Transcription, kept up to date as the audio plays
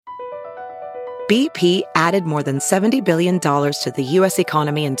BP added more than $70 billion to the U.S.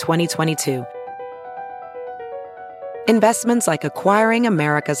 economy in 2022. Investments like acquiring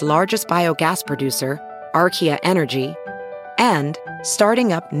America's largest biogas producer, Archaea Energy, and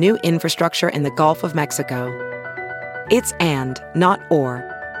starting up new infrastructure in the Gulf of Mexico. It's and, not or.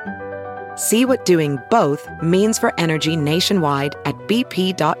 See what doing both means for energy nationwide at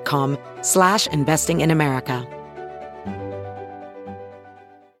bp.com/investing in America.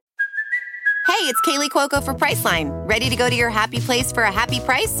 Hey, it's Kaylee Cuoco for Priceline. Ready to go to your happy place for a happy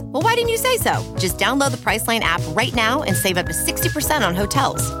price? Well, why didn't you say so? Just download the Priceline app right now and save up to 60% on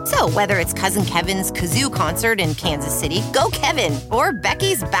hotels. So whether it's Cousin Kevin's Kazoo Concert in Kansas City, go Kevin, or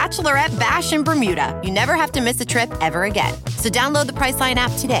Becky's Bachelorette Bash in Bermuda, you never have to miss a trip ever again. So download the Priceline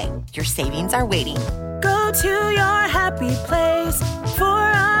app today. Your savings are waiting. Go to your happy place for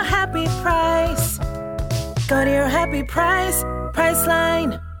a happy price. Go to your happy price,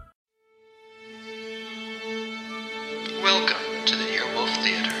 Priceline. Welcome to the Earwolf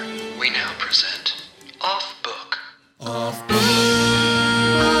Theater. We now present Off Book. Off Book,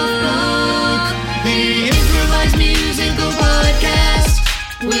 the improvised musical podcast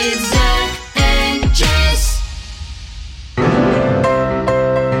with Zach and Jess.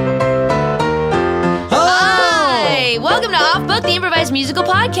 Hi! Welcome to Off Book, the improvised musical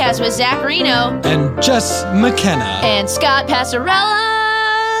podcast with Zach Reno and Jess McKenna. And Scott Passarella.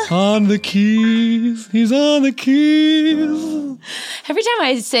 On the keys. He's on the keys. Every time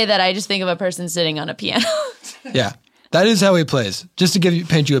I say that, I just think of a person sitting on a piano. Yeah, that is how he plays. Just to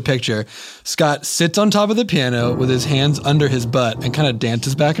paint you a picture, Scott sits on top of the piano with his hands under his butt and kind of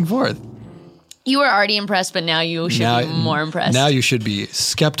dances back and forth. You were already impressed, but now you should be more impressed. Now you should be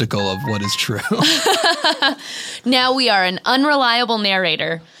skeptical of what is true. Now we are an unreliable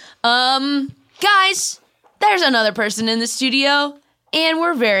narrator. Guys, there's another person in the studio. And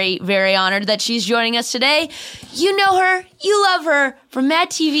we're very, very honored that she's joining us today. You know her. You love her from Mad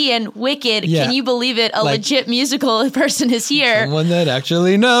TV and Wicked. Yeah. Can you believe it? A legit musical person is here. Someone that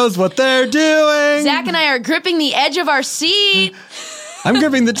actually knows what they're doing. Zach and I are gripping the edge of our seat. I'm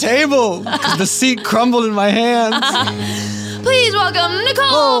gripping the table because the seat crumbled in my hands. Please welcome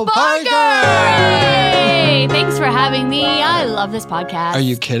Nicole Parker! Hey, thanks for having me. I love this podcast. Are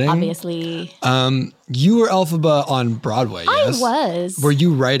you kidding? Obviously. You were Elphaba on Broadway, yes? I was. Were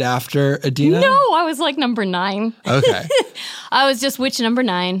you right after Adina? No, I was like number 9. Okay. I was just witch number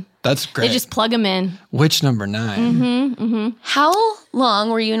 9. That's great. They just plug them in. Witch number 9. How long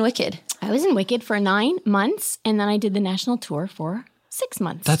were you in Wicked? I was in Wicked for 9 months, and then I did the national tour for 6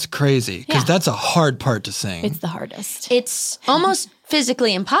 months. That's crazy, because Yeah. that's a hard part to sing. It's the hardest. It's almost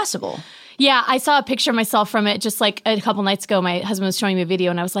physically impossible. Yeah, I saw a picture of myself from it just like a couple nights ago. My husband was showing me a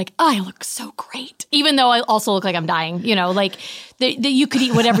video, and I was like, oh, I look so great. Even though I also look like I'm dying. You know, like you could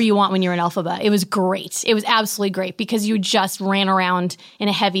eat whatever you want when you're in Elphaba. It was great. It was absolutely great because you just ran around in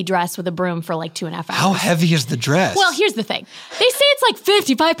a heavy dress with a broom for like 2.5 hours. How heavy is the dress? Well, here's the thing. They say it's like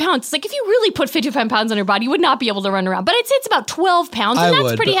 55 pounds. It's like if you really put 55 pounds on your body, you would not be able to run around. But I'd say it's about 12 pounds, and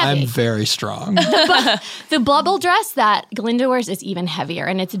that's pretty heavy. I'm very strong. The bubble dress that Glinda wears is even heavier,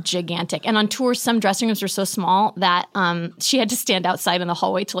 and it's gigantic. And on tour, some dressing rooms were so small that she had to stand outside in the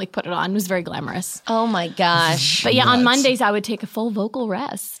hallway to like put it on. It was very glamorous. Oh my gosh. But yeah, on Nuts. Mondays, I would take a full vocal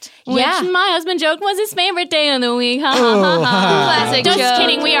rest. Yeah. Which my husband joked was his favorite day of the week. Ha, ha, ha, ha. Classic Just joke.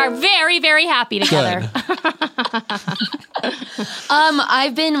 kidding. We are very, very happy together.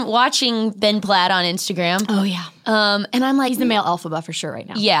 I've been watching Ben Platt on Instagram. Oh, yeah. And I'm like, He's the male Elphaba for sure right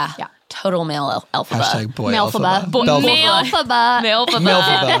now. yeah. Yeah. Total male Elphaba. Hashtag boy Melphaba. Elphaba.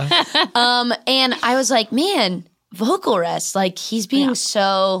 Melphaba. Melphaba. And I was like, man, vocal rest. Like, he's being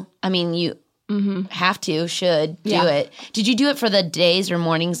so, I mean, you should do it. Did you do it for the days or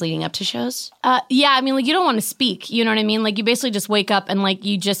mornings leading up to shows? Yeah, I mean, like, you don't want to speak, you know what I mean? Like, you basically just wake up and, like,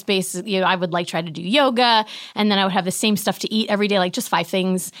 you just basically, I would, like, try to do yoga, and then I would have the same stuff to eat every day, like, just 5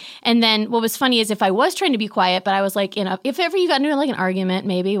 things. And then what was funny is if I was trying to be quiet, but I was, like, if ever you got into, like, an argument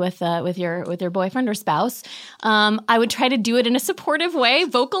maybe with your boyfriend or spouse, I would try to do it in a supportive way,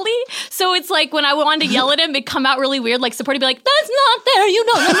 vocally. So it's like when I wanted to yell at him, it'd come out really weird, like, supportive, be like, that's not there, you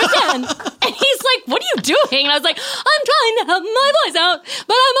don't understand. And he's like, what are you doing? And I was like, I'm trying to have my voice out,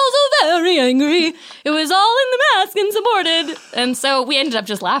 but I'm also very angry. It was all in the mask and supported. And so we ended up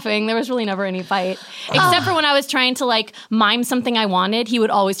just laughing. There was really never any fight. Except for when I was trying to like mime something I wanted, he would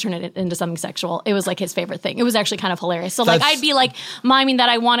always turn it into something sexual. It was like his favorite thing. It was actually kind of hilarious. So like I'd be like miming that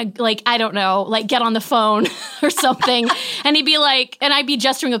I want to like, I don't know, like get on the phone or something. And he'd be like, and I'd be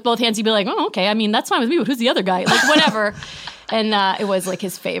gesturing with both hands. He'd be like, oh, okay. I mean, that's fine with me, but who's the other guy? Like whatever. And it was like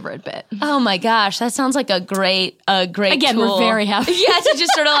his favorite bit. Oh my gosh, that sounds like a great Again, tool. we're very happy. Yeah, to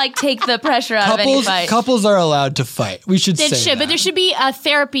just sort of like take the pressure out of any fight. Couples are allowed to fight. We should say that. But there should be a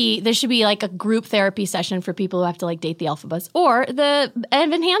therapy. There should be like a group therapy session for people who have to like date the Elphabas or the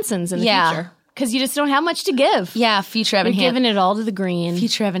Evan Hansons in the future. Because you just don't have much to give. Yeah, future Evan You're Hansen. giving it all to the green.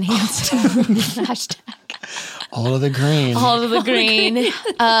 Future Evan Hansen. Hashtag. All of the green. All of the green.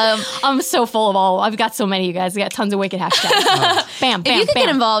 I'm so full of all. I've got so many, you guys. I got tons of wicked hashtags. Bam, bam, If you could bam.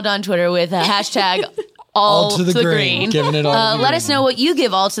 get involved on Twitter with a hashtag all to the green. Giving it all to the Let green. us know what you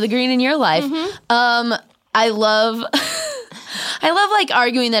give all to the green in your life. I love like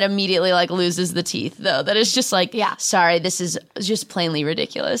arguing that immediately like loses the teeth though. That is just like, sorry, this is just plainly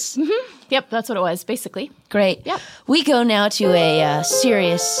ridiculous. Yep, that's what it was, basically. Great. Yep. We go now to a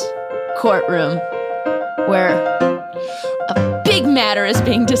serious courtroom where a big matter is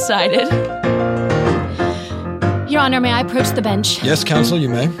being decided. Your Honor, may I approach the bench? Yes, counsel, you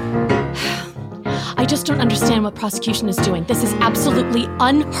may. I just don't understand what prosecution is doing. This is absolutely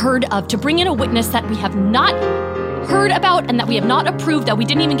unheard of. To bring in a witness that we have not heard about and that we have not approved, that we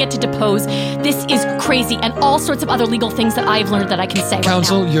didn't even get to depose, this is crazy, and all sorts of other legal things that I've learned that I can say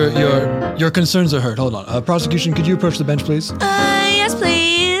Counsel, right now. your concerns are heard. Hold on. Prosecution, could you approach the bench, please? Yes,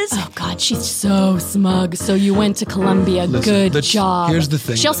 please. Oh, God, she's so smug. So you went to Columbia. Listen, Good job. here's the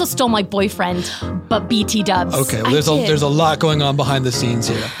thing, She also stole my boyfriend, but BT dubs. Okay, well, there's a lot going on behind the scenes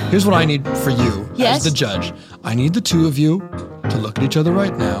here. Here's what I need for you as the judge. I need the two of you to look at each other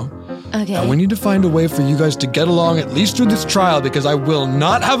right now. Okay. And we need to find a way for you guys to get along at least through this trial, because I will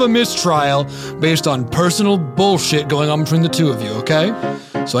not have a mistrial based on personal bullshit going on between the two of you, okay?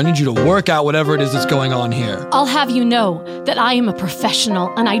 So I need you to work out whatever it is that's going on here. I'll have you know that I am a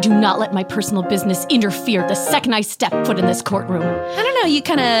professional and I do not let my personal business interfere the second I step foot in this courtroom. I don't know. You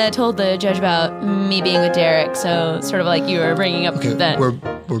kind of told the judge about me being with Derek, so sort of like you were bringing up that. We're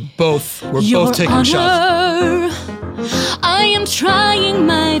both Your taking Honor, shots. I am trying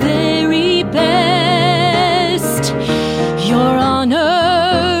my very best. Your Honor,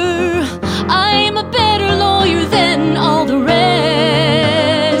 I am a better lawyer than all the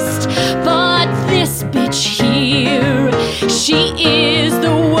rest. But this bitch here, she is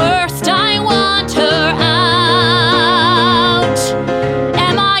the worst. I want her out.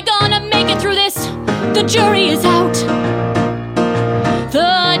 Am I gonna make it through this? The jury is out.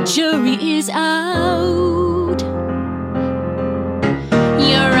 The jury is out.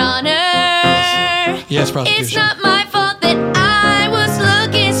 Your Honor. Yes, prosecution. It's not my fault that I was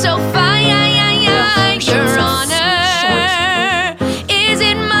looking so fine. Your Honor. Is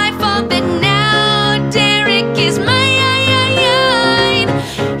it my fault that now Derek is mine?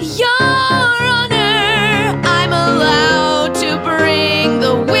 Your Honor. I'm allowed to bring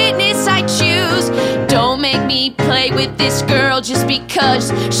the witness I choose. Don't make me play with this girl just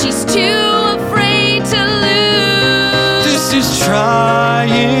because she's too afraid to lose. This is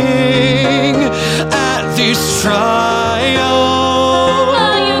trying at this trial. I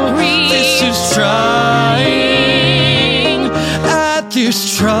agree. This is trying at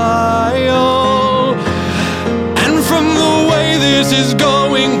this trial. And from the way this is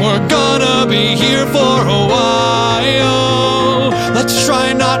going, we're gonna be here for a while. Let's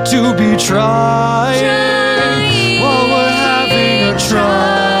try not to be trying while we're having a trial.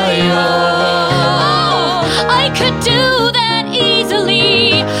 I could do that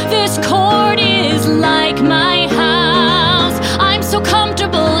easily. This court is like my house. I'm so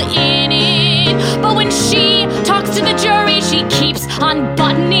comfortable in it. But when she talks to the jury, she keeps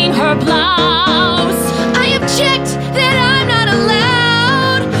unbuttoning her blouse. I object that I'm not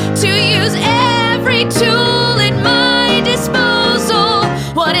allowed to use every tool at my disposal.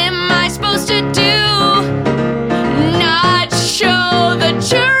 What am I supposed to do? Not show the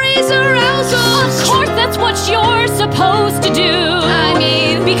jury's arousal. Of course, that's what you're supposed to do. I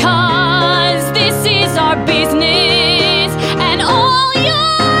mean, because this is our business, and all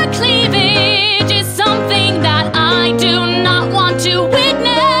your cleavage is something that I do not want to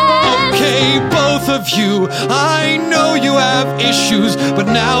witness. Okay, both of you, I know you have issues, but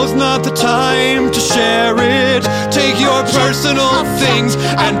now's not the time to share it. Take your personal things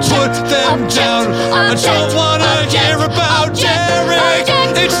and put them down. I don't want to hear about Derek.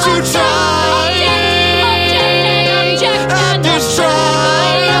 It's too trying at this trial.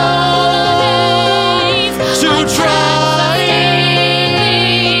 Too trying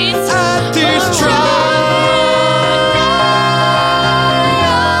at this trial.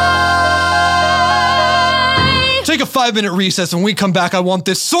 Take a 5-minute recess. When we come back, I want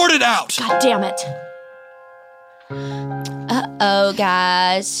this sorted out. God damn it. oh,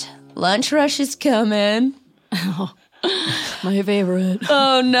 guys, lunch rush is coming. My favorite.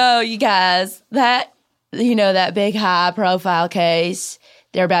 Oh no, you guys. That big high profile case.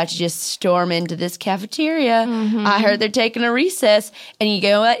 They're about to just storm into this cafeteria. Mm-hmm. I heard they're taking a recess. And you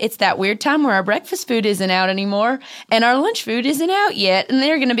know what? It's that weird time where our breakfast food isn't out anymore and our lunch food isn't out yet. And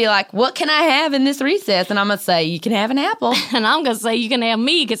they're going to be like, what can I have in this recess? And I'm going to say, you can have an apple. And I'm going to say you can have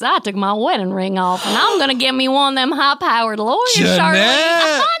me because I took my wedding ring off. And I'm going to get me one of them high-powered lawyers,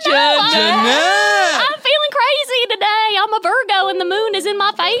 Charlene. Jeanette! I'm feeling crazy today. I'm a Virgo and the moon is in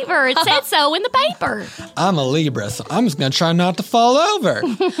my favor. It said so in the paper. I'm a Libra, so I'm just going to try not to fall over.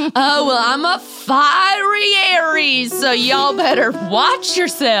 Oh, well, I'm a fiery Aries, so y'all better watch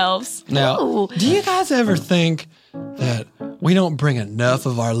yourselves. Now, do you guys ever think that we don't bring enough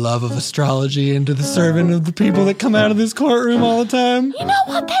of our love of astrology into the serving of the people that come out of this courtroom all the time? You know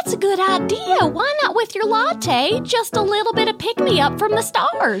what? That's a good idea. Why not with your latte? Just a little bit of pick-me-up from the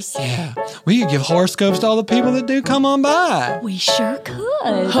stars. Yeah, we could give horoscopes to all the people that do come on by. We sure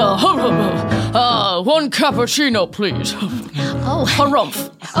could. One cappuccino, please.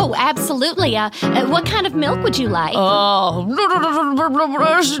 Harumph. Oh, absolutely. What kind of milk would you like?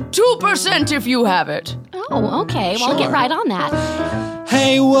 2% if you have it. Oh, okay. Well, I'll get right on that.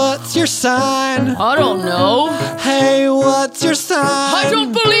 Hey, what's your sign? I don't know. Hey, what's your sign? I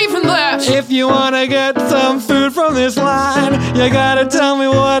don't believe in that. If you want to get some food from this line, you gotta tell me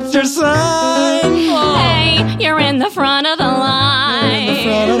what's your sign. Hey, you're in the front of the line.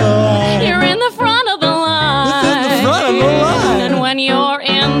 You're in the front of the line. This is the front of the line. And when you're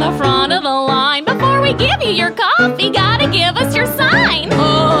in the front of the line, before we give you your coffee, gotta give us your sign.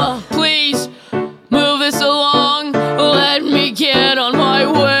 Please, move this along. Let me get on my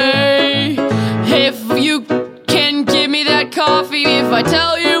way. If you can give me that coffee, if I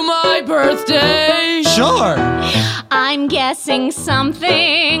tell you my birthday. Sure. I'm guessing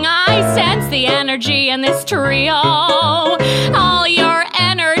something. I sense the energy in this trio. All your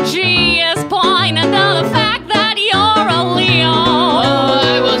energy is pointing to the fact that you're a Leo.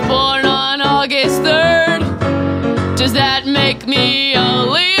 I was born on August 3rd. Does that make me a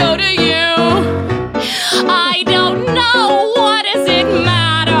Leo to you? I don't know. What does it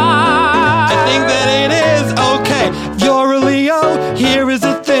matter? I think that it is okay. If you're a Leo, here is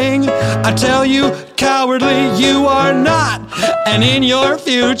the thing. I tell you, cowardly, you are not. And in your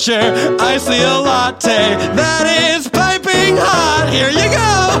future, I see a latte that is piping hot. Here you go.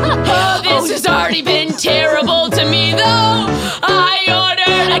 This has already been terrible to me, though. I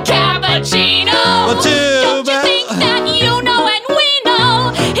ordered a cappuccino. Well, Don't you think that you know and we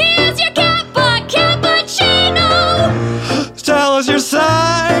know? Here's your cappuccino. Tell us your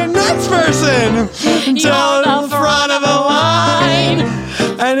sign. Next person. Tell us the front of the line.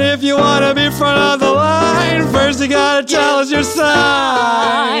 And if you want to be front of the line, first you gotta tell us your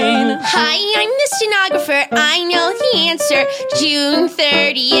sign. Hi, I'm the stenographer. I know the answer. June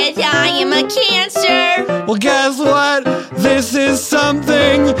 30th, I am a Cancer. Well, guess what? This is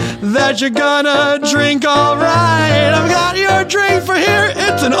something that you're gonna drink, all right. I've got your drink for here.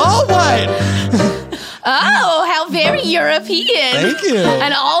 It's an all white. Oh, how very European. Thank you.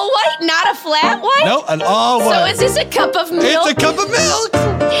 An all white, not a flat white? No, an all So white. is this a cup of milk? It's a cup of milk.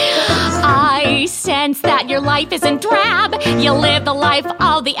 I sense that your life isn't drab. You live the life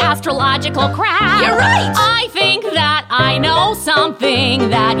of the astrological crab. You're right. I think that I know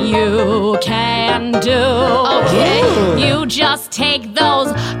something that you can do. Okay. You just take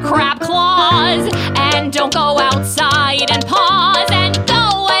those crab claws and don't go outside and pause and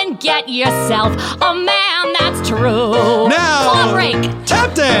go and get yourself a man that's true. Now, Claw break.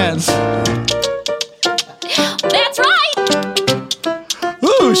 tap dance. That's right.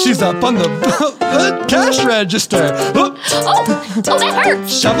 Ooh, she's up on the cash register. Oop. Oh, that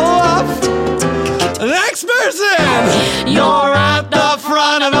hurts. Shuffle off. Next person. You're at the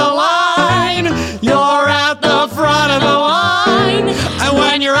front of the line. You're at the front of the line. And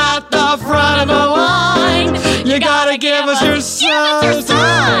when you're at the front of the line, you gotta give us your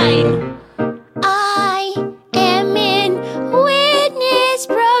sign. I am in witness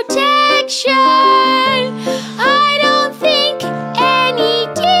protection. I don't think any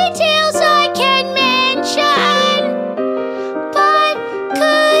details I can mention. But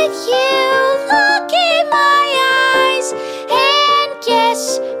could you look in my eyes and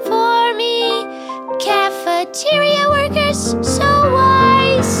guess for me? Cafeteria workers, so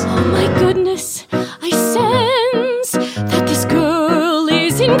wise. Oh my goodness, I sense that this girl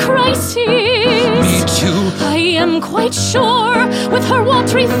is in crisis. Me too. I am quite sure with her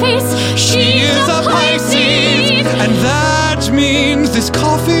watery face, She is a Pisces, and that means this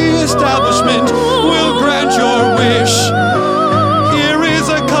coffee establishment will grant your wish. Here is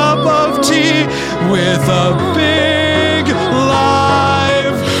a cup of tea with a big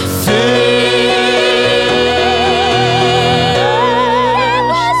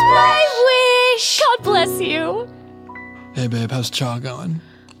you. Hey, babe, how's Cha going?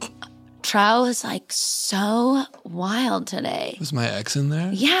 Trial was like so wild today. Was my ex in there?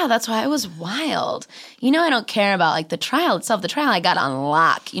 Yeah, that's why it was wild. You know, I don't care about like the trial itself. The trial I got on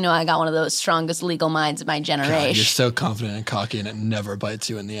lock. You know, I got one of those strongest legal minds of my generation. God, you're so confident and cocky, and it never bites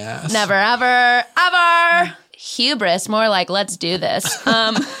you in the ass. Never, ever, ever. Hubris, more like let's do this.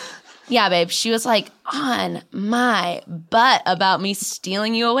 Yeah, babe, she was like on my butt about me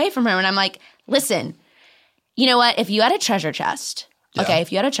stealing you away from her. And I'm like, listen, you know what? If you had a treasure chest, okay,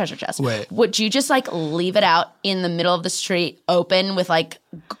 if you had a treasure chest, would you just like leave it out in the middle of the street open with like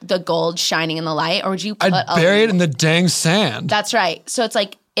the gold shining in the light? Or would you put I'd bury it in the dang sand. That's right. So it's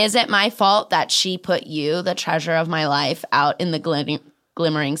like, is it my fault that she put you, the treasure of my life, out in the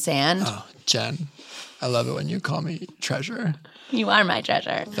glimmering sand? Oh, Jen, I love it when you call me treasure. You are my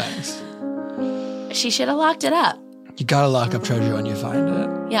treasure. Thanks. She should have locked it up. You gotta lock up treasure when you find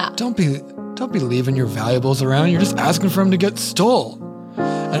it. Yeah. Don't be leaving your valuables around. You're just asking for them to get stole.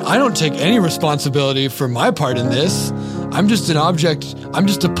 And I don't take any responsibility for my part in this. I'm just an object. I'm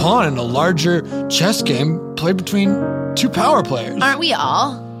just a pawn in a larger chess game played between two power players. Aren't we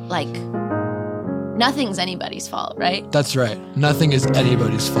all? Like, nothing's anybody's fault, right? That's right. Nothing is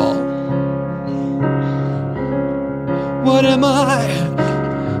anybody's fault. What am I?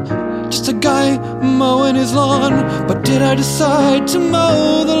 Just a guy mowing his lawn. But did I decide to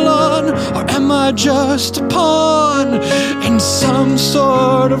mow the lawn? Or am I just a pawn in some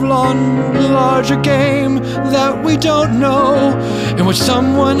sort of larger game that we don't know, in which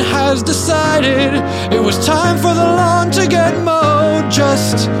someone has decided it was time for the lawn to get mowed?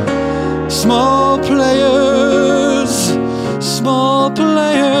 Just small players, small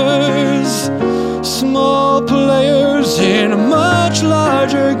players, small players in a much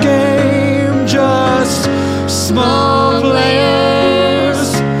larger game. Just small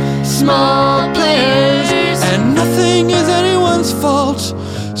players, small players. And nothing is anyone's fault,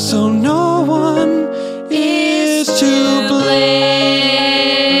 so no one is to blame.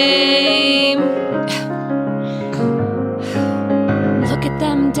 Look at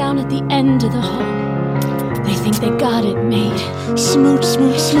them down at the end of the hall. They think they got it made. Smooch,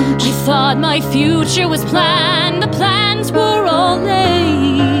 smooch, smooch. I thought my future was planned. The plans were all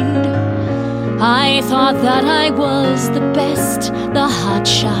laid. I thought that I was the best, the hot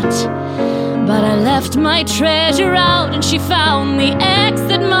shot. But I left my treasure out, and she found the X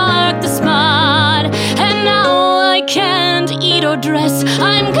that marked the spot. And now I can't eat or dress.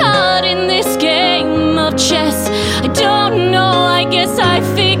 I'm caught in this game of chess. I don't know, I guess I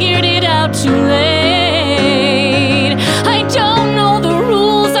figured it out too late. I don't know the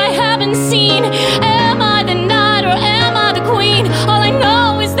rules, I haven't seen. Am I the knight or am I the queen? All I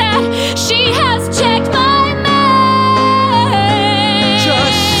know is that she has checked my mate.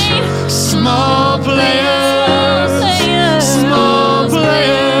 Just small players, small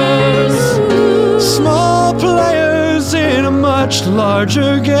players, small players in a much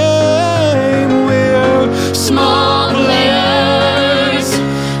larger game. We're small players,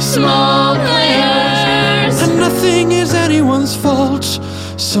 small players. And nothing is anyone's fault,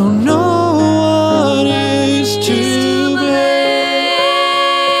 so no one is to blame.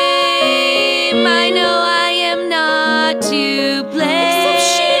 I know I am not to blame. Except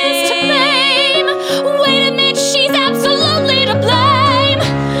she is to blame. Wait a minute, she's absolutely to blame.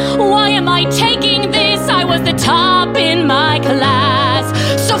 Why am I taking this? I was the top in my class.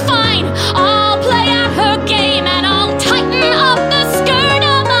 So fine, I'll play at her game and I'll tighten up the skirt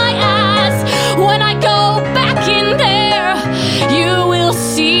of my ass. When I go back in there, you will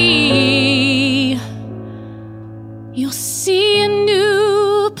see. You'll see a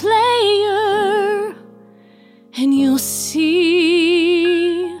new player, and you'll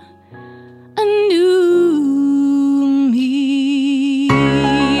see a new me.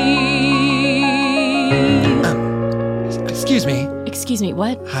 Excuse me. Excuse me,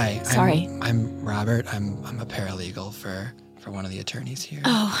 what? Hi. Sorry. I'm Robert. I'm a paralegal for one of the attorneys here.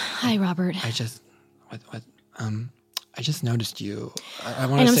 Oh, hi, Robert. I just noticed you. I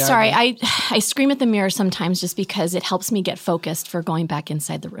want And to I'm say sorry, I scream at the mirror sometimes just because it helps me get focused for going back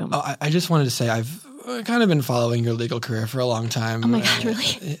inside the room. I just wanted to say I've kind of been following your legal career for a long time. Oh my God,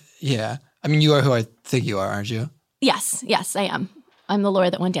 really? Yeah. I mean, you are who I think you are, aren't you? Yes, I am. I'm the lawyer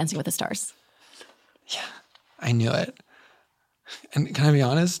that won Dancing with the Stars. Yeah, I knew it. And can I be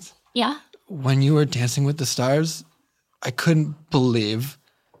honest? Yeah? When you were Dancing with the Stars, I couldn't believe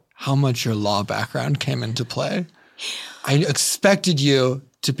how much your law background came into play. I expected you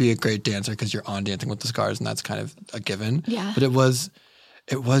to be a great dancer because you're on Dancing with the Stars, and that's kind of a given. Yeah. But it was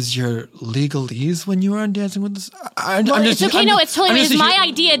it was your legalese when you were on Dancing with the Stars? It's okay. It's totally. It's my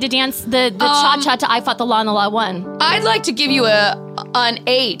idea to dance the cha-cha to I Fought the Law and the Law Won. I'd like to give you an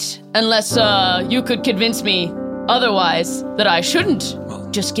 8, unless you could convince me otherwise that I shouldn't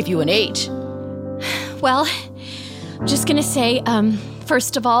just give you an 8. Well, I'm just gonna say,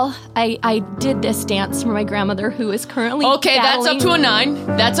 first of all, I did this dance for my grandmother, who is currently that's up to a 9.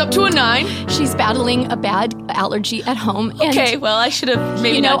 That's up to a 9. She's battling a bad allergy at home. And, okay, well, I should have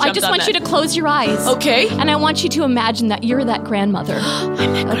maybe not jumped I just want you to close your eyes. Okay. And I want you to imagine that you're that grandmother. I'm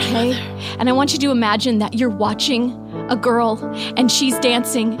that grandmother. And I want you to imagine that you're watching a girl, and she's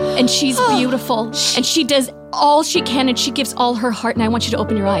dancing, and she's beautiful, and she does all she can, and she gives all her heart, and I want you to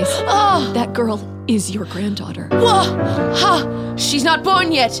open your eyes. That girl is your granddaughter. Whoa! Ha! She's not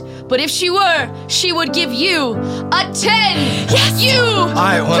born yet, but if she were, she would give you a 10! Yes! You!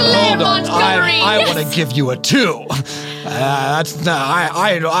 Hold on. I want to give you a 2.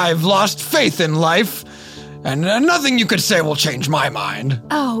 I've lost faith in life, and nothing you could say will change my mind.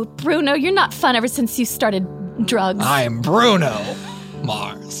 Oh, Bruno, you're not fun ever since you started drugs. I'm Bruno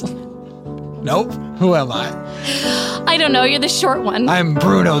Mars. Nope. Who am I? I don't know. You're the short one. I'm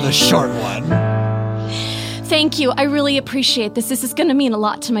Bruno the short one. Thank you. I really appreciate this. This is going to mean a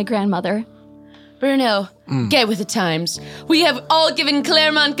lot to my grandmother. Bruno, get with the times. We have all given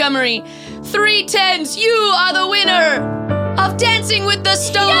Claire Montgomery 3 10s. You are the winner of Dancing with the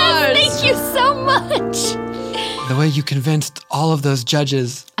Stars. Yes, thank you so much. The way you convinced all of those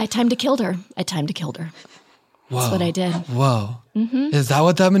judges. I timed to killed her. Whoa. That's what I did. Whoa. Mm-hmm. Is that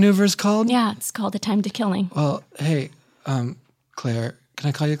what that maneuver is called? Yeah, it's called a time to killing. Well, hey, Claire. Can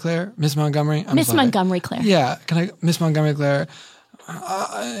I call you Claire? Miss Montgomery? Miss Montgomery, Claire. Yeah, Miss Montgomery, Claire.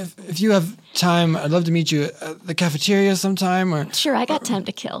 If you have time, I'd love to meet you at the cafeteria sometime. Or sure, I got time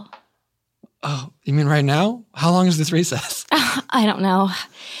to kill. Oh, you mean right now? How long is this recess? I don't know.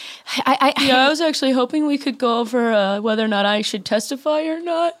 I was actually hoping we could go over whether or not I should testify or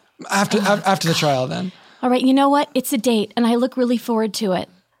not. After the trial, then. All right, you know what? It's a date, and I look really forward to it.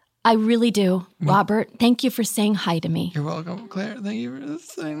 I really do. Robert, thank you for saying hi to me. You're welcome, Claire. Thank you for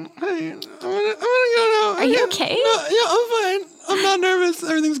saying hi. I'm gonna go now. Are you okay? No, yeah, I'm fine. I'm not nervous.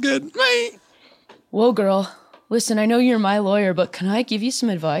 Everything's good. Bye. Whoa, girl. Listen, I know you're my lawyer, but can I give you some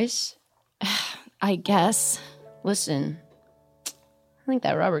advice? I guess. Listen, I think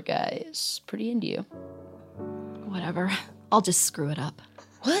that Robert guy is pretty into you. Whatever. I'll just screw it up.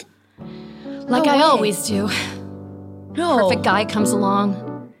 What? Like I always do. No. Perfect guy comes along.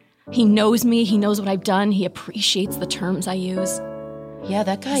 He knows me. He knows what I've done. He appreciates the terms I use. Yeah,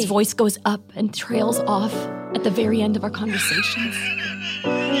 that guy. His voice goes up and trails off at the very end of our conversations.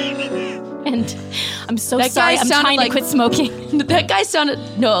 And I'm so sorry. I'm trying to quit smoking. That guy sounded...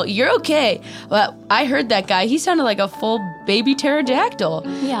 No, you're okay. Well, I heard that guy. He sounded like a full baby pterodactyl.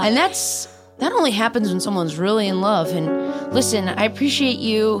 Yeah. And that only happens when someone's really in love. And listen, I appreciate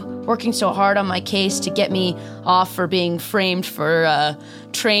you working so hard on my case to get me off for being framed for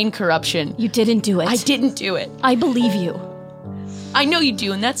train corruption. You didn't do it. I didn't do it. I believe you. I know you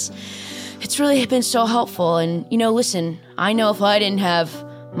do, and it's really been so helpful. And, listen, I know if I didn't have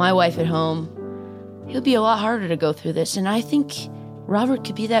my wife at home, it would be a lot harder to go through this. And I think Robert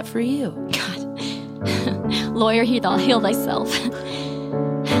could be that for you. God. Lawyer, heal thyself.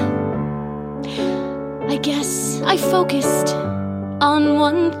 I guess I focused on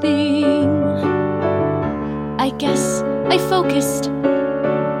one thing. I guess I focused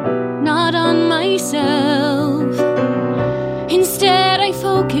not on myself. Instead, I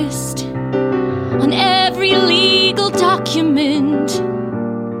focused on every legal document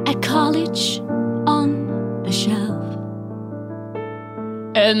at college on the shelf.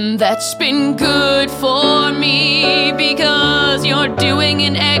 And that's been good for me because you're doing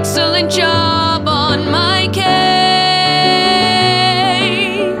an excellent job on my case.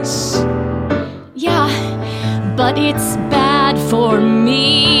 Yeah, but it's bad for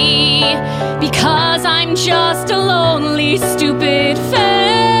me because I'm just a lonely, stupid face.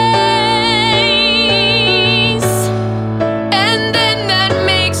 And then that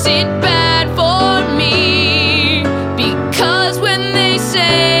makes it bad for me because when they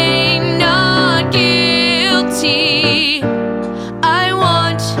say not guilty, I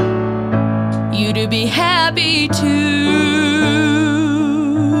want you to be happy too.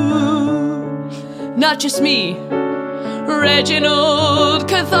 Not just me, Reginald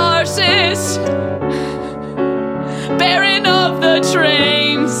Catharsis, Baron of the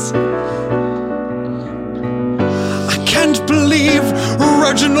Trains. I can't believe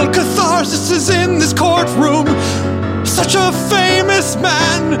Reginald Catharsis is in this courtroom. Such a famous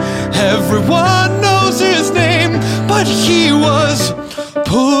man, everyone knows his name, but he was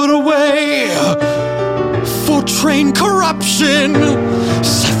put away for train corruption,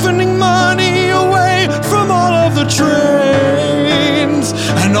 siphoning money away from all of the trains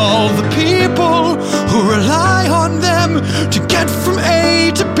and all the people who rely on them to get from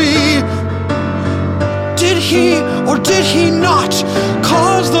A to B. Did he or did he not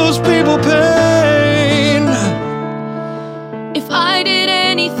cause those people pain? If I did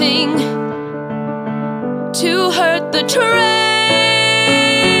anything to hurt the train,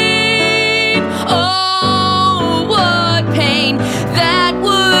 oh, what pain that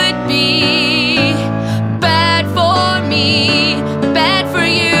would be. Bad for me, bad for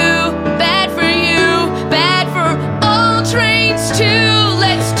you, bad for you, bad for all trains too.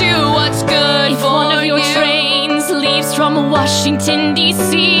 Let's do what's good If for one of your you. trains leaves from Washington,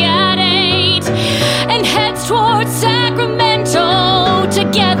 D.C. at 8 and heads towards Sacramento to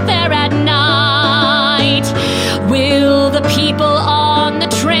get there at night, will the people on the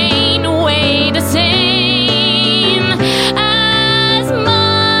train weigh the same as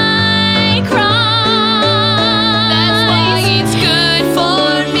my crime? That's why it's good for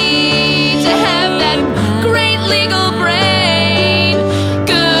me to have that great legal brain.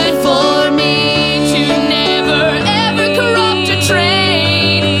 Good for me to never ever corrupt a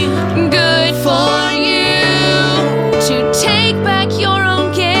train. Good for you to take back your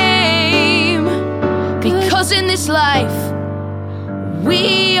own game. Because in this life,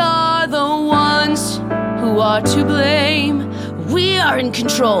 we are the ones who are to blame. We are in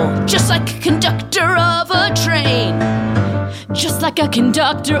control, just like a conductor of a train. Just like a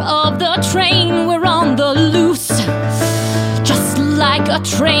conductor of the train, we're on the loose. Just like a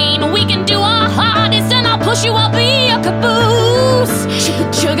train, we can do our hardest, and I'll push you, I'll be your caboose. Chugga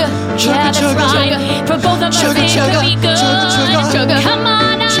chugga, Yeah, that's chugga, right. For both of us, chugga, it chugga, could be good. chugga, chugga, chugga. Come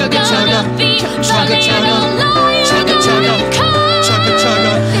on, I'm Chugga, gonna chugga, be chugga, the chugga, little lawyer chugga, chugga, gonna come. chugga,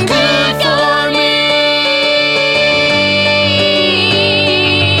 chugga. Good for me.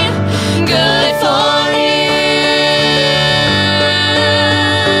 good for you.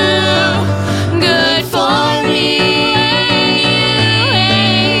 Good for me.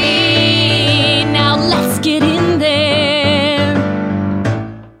 Now let's get in there.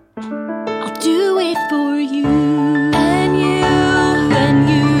 I'll do it for you. And you, And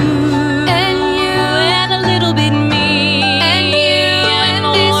you. and you, And a little bit me. and you, and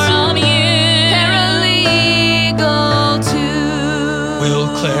more of you. paralegal too. Will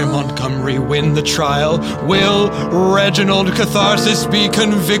Claire Montgomery win the trial? Will Reginald Catharsis be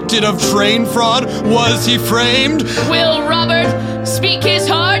convicted of train fraud? Was he framed? Will Robert speak his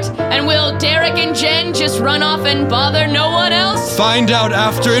heart? And will Derek and Jen just run off and bother no one else? Find out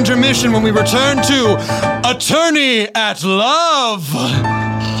after intermission when we return to Attorney at Love.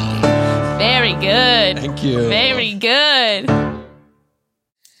 Very good. Thank you. Very good.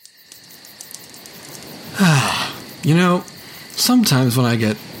 You know, sometimes when I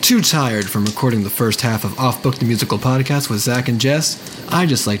get too tired from recording the first half of Off Book the Musical podcast with Zach and Jess, I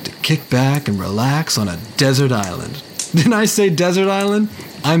just like to kick back and relax on a desert island. Didn't I say desert island?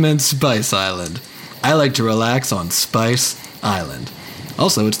 I meant Spice Island. I like to relax on Spice Island.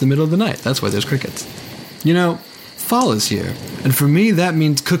 Also, it's the middle of the night. That's why there's crickets. You know, fall is here, and for me that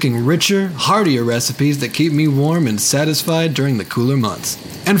means cooking richer, heartier recipes that keep me warm and satisfied during the cooler months.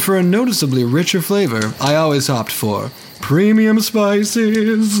 And for a noticeably richer flavor, I always opt for premium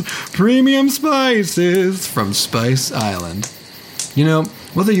spices from Spice Island. You know,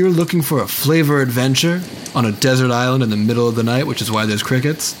 whether you're looking for a flavor adventure on a desert island in the middle of the night, which is why there's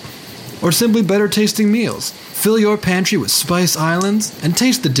crickets, or simply better tasting meals, fill your pantry with Spice Islands and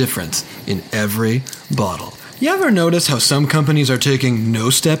taste the difference in every bottle. You ever notice how some companies are taking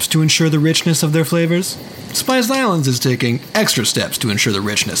no steps to ensure the richness of their flavors? Spice Islands is taking extra steps to ensure the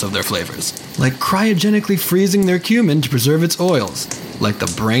richness of their flavors, like cryogenically freezing their cumin to preserve its oils, like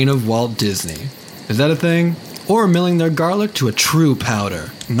the brain of Walt Disney. Is that a thing? Or milling their garlic to a true powder,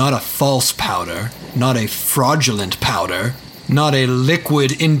 not a false powder, not a fraudulent powder, not a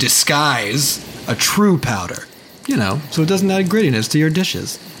liquid in disguise, a true powder. You know, so it doesn't add grittiness to your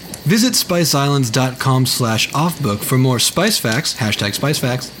dishes. Visit spiceislands.com/offbook for more spice facts,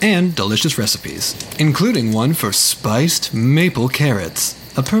 #SpiceFacts, and delicious recipes, including one for spiced maple carrots,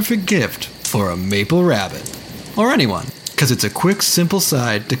 a perfect gift for a maple rabbit, or anyone, because it's a quick, simple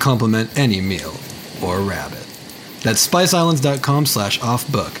side to complement any meal or rabbit. That's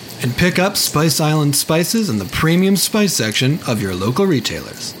spiceislands.com/offbook, and pick up Spice Island spices in the premium spice section of your local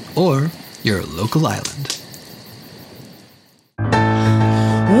retailers, or your local island.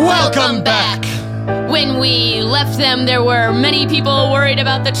 Welcome back. When we left them, there were many people worried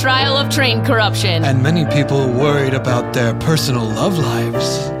about the trial of train corruption. And many people worried about their personal love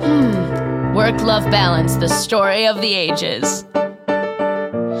lives. Work-love balance, the story of the ages. Okay,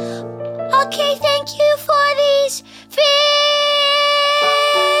 thank you for these fish.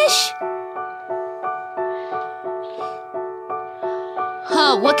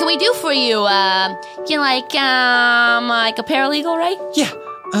 Huh, what can we do for you? You like a paralegal, right? Yeah,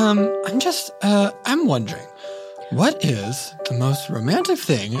 I'm wondering, what is the most romantic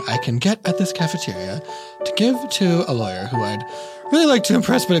thing I can get at this cafeteria to give to a lawyer who I'd really like to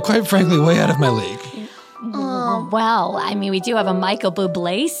impress, but quite frankly, way out of my league? Well, I mean, we do have a Michael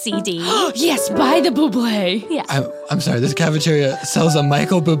Bublé CD. Yes, buy the Bublé. Yeah. I'm sorry, this cafeteria sells a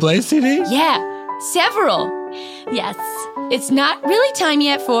Michael Bublé CD? Yeah, several. Yes. It's not really time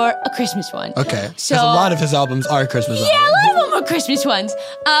yet for a Christmas one. Okay, because So- a lot of his albums are Christmas Yeah, albums. a lot of them are Christmas ones.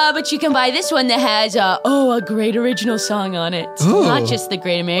 But you can buy this one that has, a great original song on it. Ooh. Not just the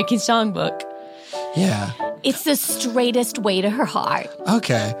Great American Songbook. Yeah. It's the straightest way to her heart.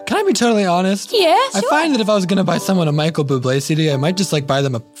 Okay. Can I be totally honest? Yeah, I sure. find that if I was going to buy someone a Michael Bublé CD, I might just buy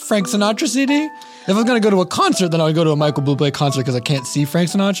them a Frank Sinatra CD. If I was going to go to a concert, then I would go to a Michael Bublé concert because I can't see Frank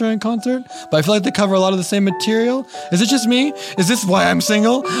Sinatra in concert. But I feel like they cover a lot of the same material. Is it just me? Is this why I'm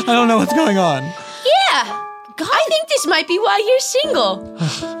single? I don't know what's going on. Yeah. I think this might be why you're single.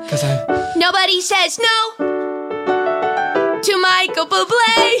 Because Nobody says no to Michael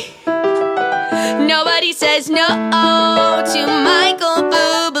Bublé. Nobody says no to Michael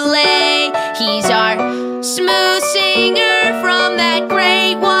Bublé. He's our smooth singer from that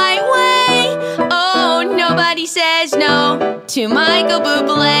great white way. Oh, nobody says no to Michael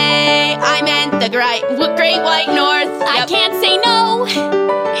Bublé. I meant the great white north. I can't say no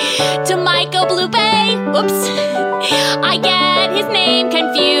to Michael Bublé. Whoops. I get his name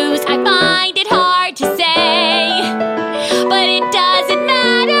confused. I find it hard to say. But it doesn't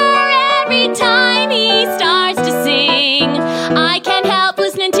matter every time he starts to sing. I can't help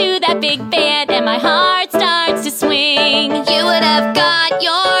listening to that big band and my heart starts to swing. You would have got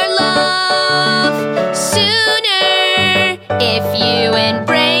your love sooner if you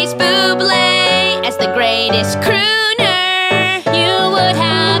embraced Bublé as the greatest crooner. You would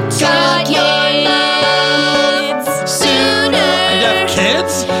have Got two your kids sooner you have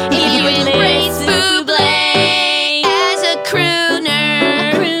kids? if you embraced Bublé as a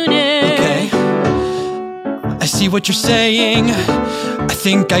crooner. Okay. I see what you're saying. I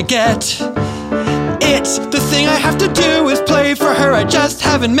think I get it. The thing I have to do is play for her. I just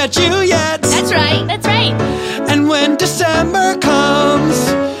haven't met you yet. That's right. That's right. And when December comes,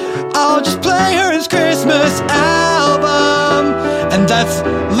 I'll just play her his Christmas album. And that's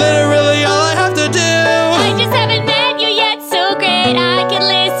literally all I have to do. I just haven't met you yet, so great I can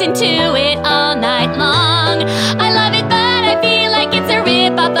listen to it all night long. I love it, but I feel like it's a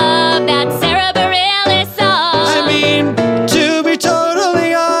rip-off of that Sarah Bareilles song. I mean, to be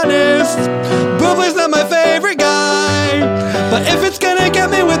totally honest, Bublé's not my favorite guy. But if it's gonna get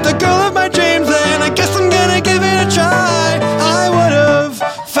me with the girl of my dreams, then I guess I'm gonna give it a try. I would have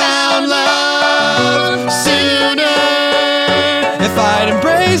found love sooner if I'd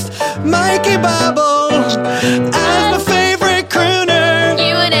embraced Mikey Bubbles as my favorite crooner.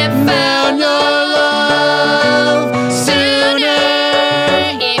 You would have found your love sooner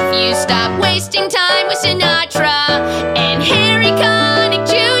if you stopped wasting time with Sinatra and Harry Connick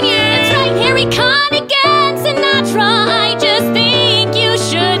Jr. That's right, Harry Connick and Sinatra. I just think you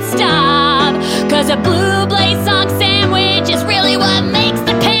should stop. Cause a blue blaze song sandwich is really what makes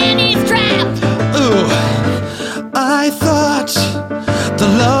the pennies drop. Ooh, I thought the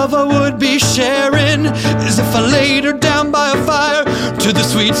love I would be sharing is if I laid her down by a fire to the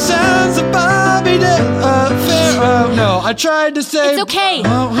sweet sounds of Bobby no, I tried to say. It's okay.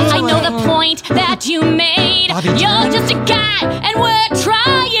 I know the point that you made. Bobby You're Darin? just a guy, and we're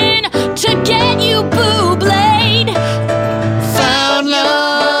trying to get you boo-blayed. Found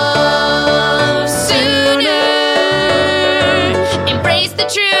Love sooner. Embrace the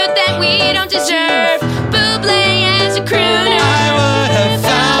truth that we don't deserve. Bublé as a crooner. I would have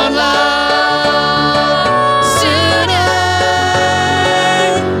found love Sooner.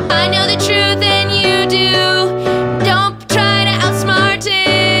 I know the truth and you do. Don't try to outsmart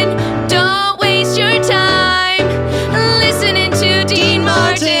it. Don't waste your time listening to Dean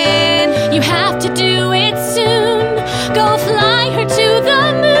Martin. You have to do it soon. Go fly her to the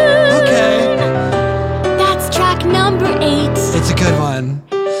moon. Okay, That's track number 8. it's a good one.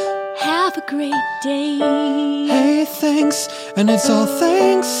 Have a great day. Hey, thanks, and it's all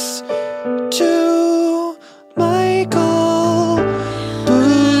thanks to Michael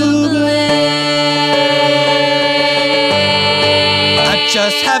Bublé.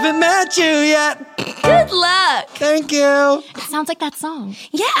 just haven't met you yet. Good luck. Thank you. It sounds like that song.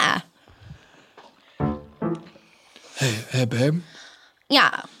 Yeah. Hey, babe.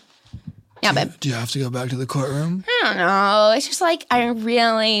 Yeah. Yeah, babe. Do you have to go back to the courtroom? I don't know. It's just like I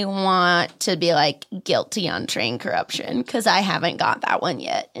really want to be like guilty on train corruption because I haven't got that one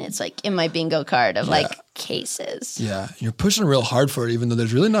yet. And it's like in my bingo card of like cases. Yeah, you're pushing real hard for it, even though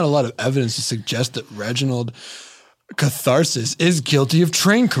there's really not a lot of evidence to suggest that Reginald Catharsis is guilty of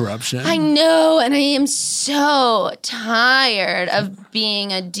train corruption. I know, and I am so tired of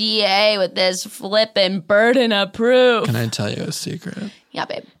being a DA with this flippin' burden of proof. Can I tell you a secret? Yeah,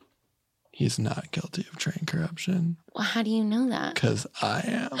 babe. He's not guilty of train corruption. Well, how do you know that? Because I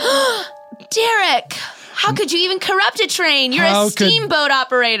am. Derek, how could you even corrupt a train? You're a steamboat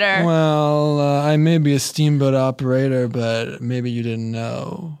operator. Well, I may be a steamboat operator, but maybe you didn't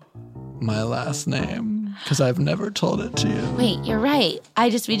know my last name because I've never told it to you. Wait, you're right.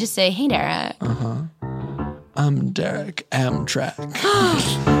 We just say, hey, Derek. I'm Derek Amtrak.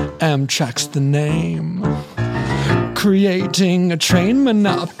 Amtrak's the name. Creating a train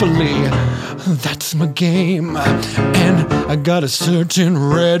monopoly, that's my game. And I got a certain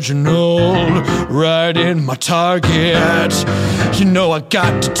Reginald right in my target. You know I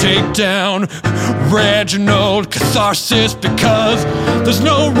got to take down Reginald Catharsis because there's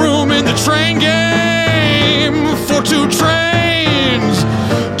no room in the train game for two trains.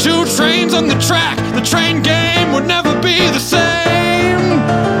 Two trains on the track, the train game would never be the same.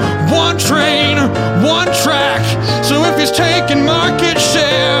 One train, one track. So if he's taking market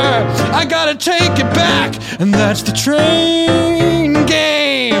share, I gotta take it back. And that's the train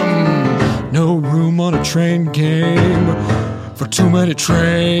game. No room on a train game for too many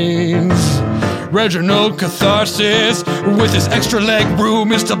trains. Reginald Catharsis with his extra leg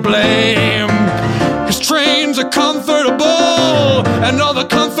room is to blame. His trains are comfortable and all the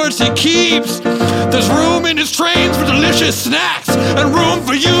comforts he keeps. There's room in his trains for delicious snacks and room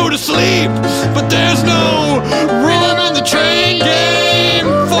for you to sleep. But there's no room in the train game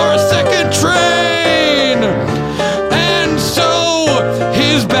for a second train. And so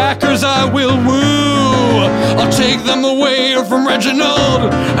his backers I will woo. I'll take them away from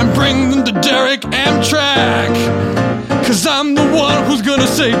Reginald and bring them to Derek Amtrak. 'Cause I'm the one who's gonna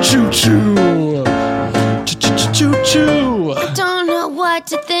say choo-choo. Choo-choo. I don't know what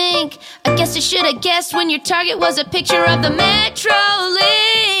to think. I guess I should have guessed when your target was a picture of the Metrolink.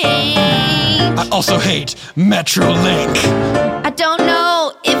 I also hate Metrolink. I don't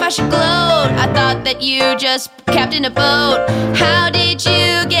know if I should gloat. I thought that you just captained a boat. How did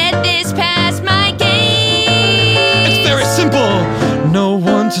you get this past my game? It's very simple. No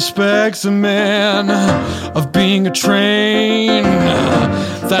one suspects a man of being a train.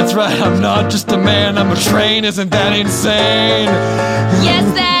 That's right, I'm not just a man, I'm a train. Isn't that insane? Yes,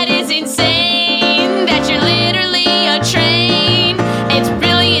 that is insane. That you're literally a train. It's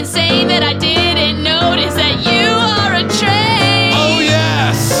really insane that I didn't notice that you are a train. Oh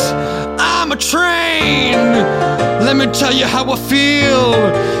yes, I'm a train. Let me tell you how I feel.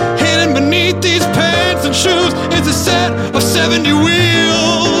 Hidden beneath these pants and shoes is a set of 70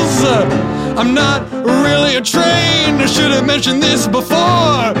 wheels. I'm not really a train. I should have mentioned this before.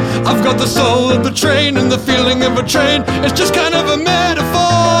 I've got the soul of the train and the feeling of a train. It's just kind of a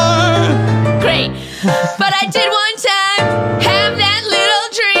metaphor. Great. But I did one time have that little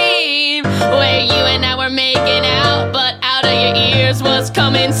dream where you and I were making out, but out of your ears was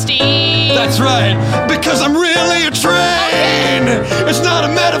coming steam. That's right, because I'm really a train. It's not a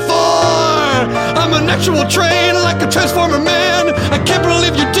metaphor. I'm an actual train like a Transformer man. I can't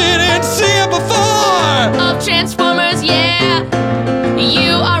believe you didn't see it before. Of Transformers, yeah.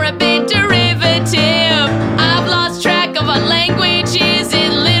 You are a bit derivative. I've lost track of what language. Is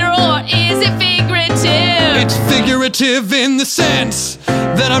it literal or is it figurative? It's figurative in the sense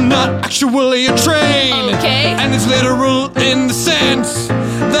that I'm not actually a train. Okay. And it's literal in the sense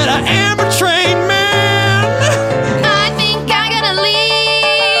that I am a train man. I think I gotta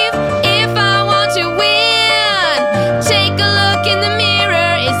leave if I want to win. Take a look in the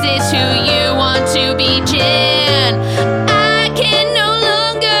mirror. Is this who you want to be, Jen? I can no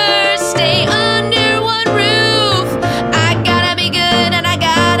longer stay under one roof. I gotta be good and I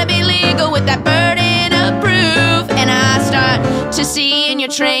gotta be legal with that burden of proof. And I start to see in your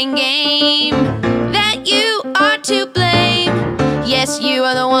train game that you are to blame. Yes, you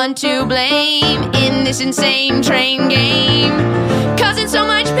are the one to blame in this insane train game. Causing so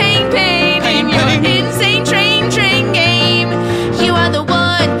much pain in your insane train game. You are the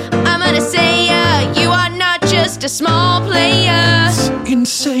one, I'm gonna say you are not just just a small player.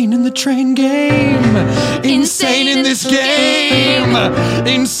 Insane in the train game. Insane in this game.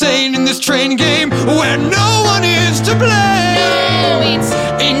 Insane in this train game where no one is to blame. No, it's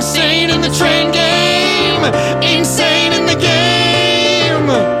insane in the train game. Insane in the game.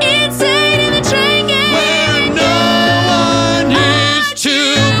 insane in the train game. Where no one is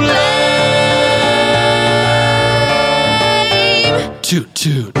to blame. Toot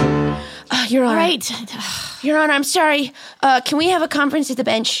toot. Your Honor. Right. Your Honor, I'm sorry. Can we have a conference at the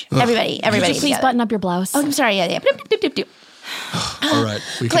bench? Everybody. Please together. button up your blouse. Oh, I'm sorry. Yeah. Doop, doop, doop, doop. All right,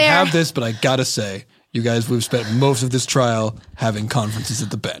 we Claire. can have this, but I gotta say, you guys, we've spent most of this trial having conferences at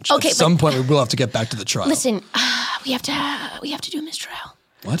the bench. Okay, at some point, we will have to get back to the trial. Listen, we have to do a mistrial.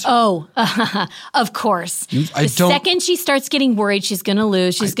 What? Oh, of course. I The don't- second she starts getting worried, she's going to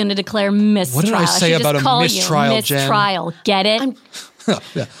lose. She's going to declare mistrial. What did I say She'll just about a call you mistrial, Jen? Mistrial. Get it?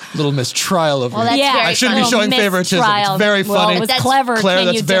 Yeah, little mistrial of Well, me. that's very I shouldn't be funny. showing favoritism. Mistrial. It's very Well, funny. it was That's- clever. Claire, Can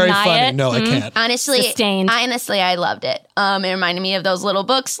that's you very deny funny. it? No, I can't. Honestly, Sustained. I loved it. It reminded me of those little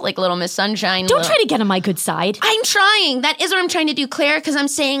books, like Little Miss Sunshine. Don't try to get on my good side. I'm trying. That is what I'm trying to do, Claire, because I'm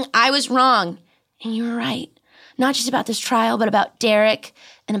saying I was wrong and you were right. Not just about this trial, but about Derek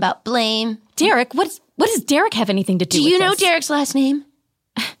and about blame. Derek, what does Derek have anything to do Do with you know this? Derek's last name?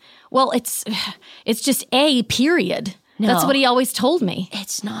 Well, it's just A, period. No. That's what he always told me.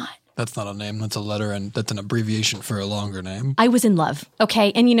 It's not. That's not a name. That's a letter, and that's an abbreviation for a longer name. I was in love,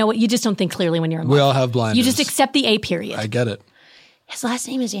 okay? And you know what? You just don't think clearly when you're in love. We all have blinders. You just accept the A period. I get it. His last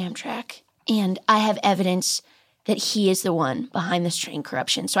name is Amtrak, and I have evidence that he is the one behind this train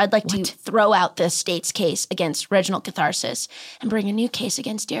corruption. So I'd like to throw out the state's case against Reginald Catharsis and bring a new case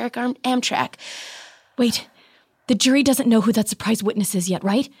against Derek Amtrak. Wait, the jury doesn't know who that surprise witness is yet,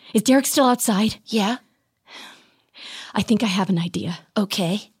 right? Is Derek still outside? Yeah? I think I have an idea.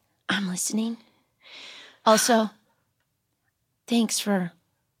 Okay. I'm listening. Also, thanks for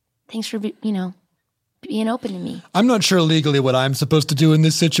being open to me. I'm not sure legally what I'm supposed to do in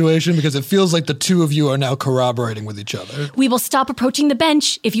this situation because it feels like the two of you are now corroborating with each other. We will stop approaching the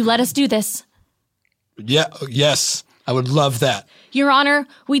bench if you let us do this. Yeah, yes, I would love that. Your Honor,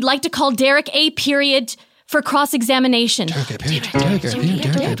 we'd like to call Derek A. period for cross-examination. That's a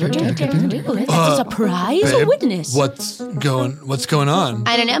surprise witness. What's going on?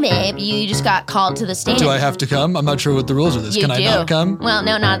 I don't know, babe. You just got called to the stand. Do I have to come? I'm not sure what the rules of this. You Can do. I not come? Well,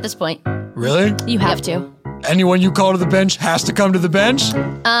 no, not at this point. Really? You have to. Anyone you call to the bench has to come to the bench?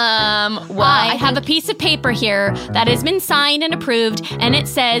 I have a piece of paper here that has been signed and approved, and it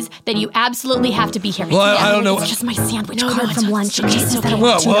says that you absolutely have to be here. Well, I don't know. It's just my sandwich card from lunch. okay, it's okay.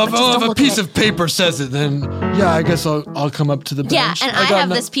 Well, if a piece of paper says it, then yeah, I guess I'll come up to the Yeah, bench. and I have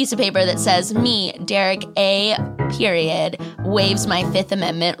this piece of paper that says, me, Derek A. period, waives my Fifth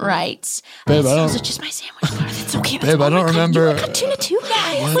Amendment rights. Babe, I It's don't. just my sandwich card. It's okay. Babe, I don't remember. Tuna too?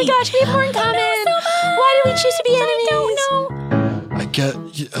 Oh my gosh, we have more in common. Why did we choose to be enemies? I don't know. I get.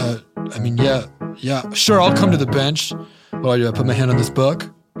 I mean, yeah. Sure, I'll come to the bench. What do I put my hand on this book?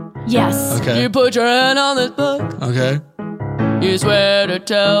 Yes. Okay. put your hand on this book. Okay. You swear to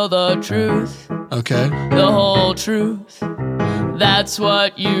tell the truth, Okay. the whole truth. That's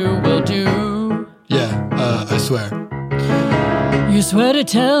what you will do. Yeah. I swear. You swear to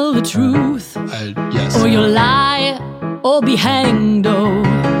tell the truth, Yes. or you'll lie, or be hanged, oh.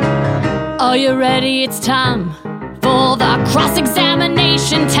 Are you ready? It's time for the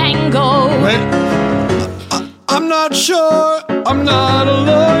cross-examination tango. Wait. I'm not sure. I'm not a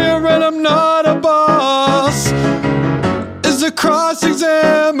lawyer and I'm not a boss. Is a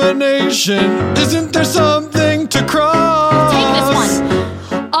cross-examination? Isn't there something to cross? Take this one.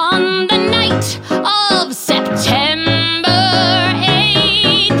 On the night of September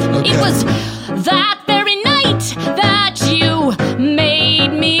 8th, It was that very night that you made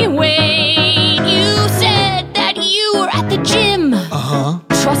me wait. You said that you were at the gym.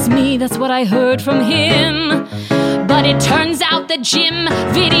 Trust me, that's what I heard from him. But it turns out the gym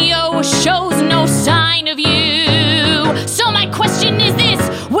video shows no sign of you. So my question is this: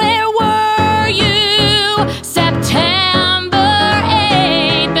 where were you September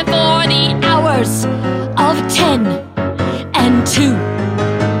 8th before the hours of 10 and 2?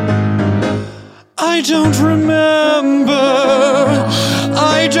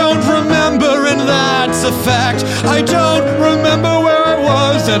 I don't remember, and that's a fact. I don't remember where I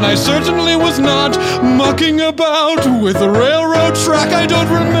was, and I certainly was not mucking about with the railroad track. I don't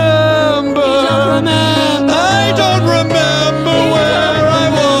remember. I don't remember where I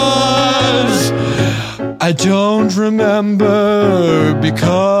was. I don't remember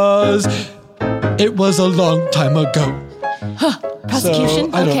because it was a long time ago.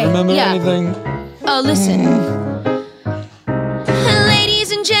 Prosecution? So I don't remember anything. Oh, listen.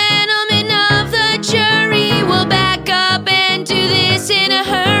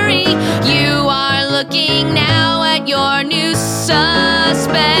 looking now at your new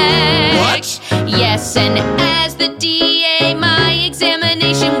suspect. What? Yes, and as the DA, my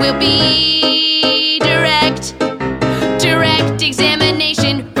examination will be direct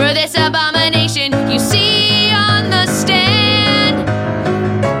examination for this abomination you see on the stand.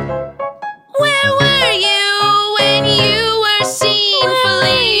 Where were you when you were seen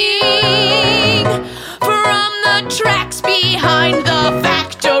fleeing from the tracks behind the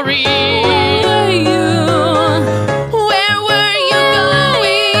factory? Where were you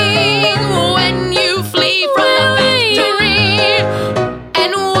going when you flee from the factory?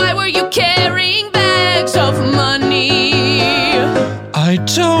 And why were you carrying bags of money? I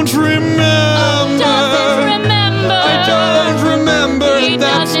don't remember. I don't remember.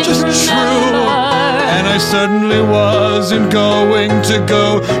 That's just true. And I certainly wasn't going to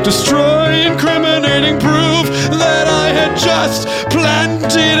go destroy incriminating proof that I had just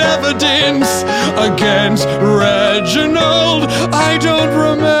planted evidence against Reginald. I don't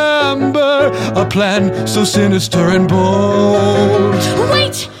remember a plan so sinister and bold.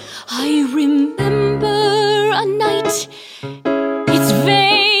 Wait! I remember a night. It's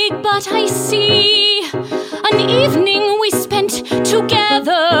vague, but I see an evening we spent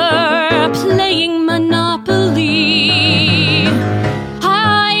together playing Monopoly.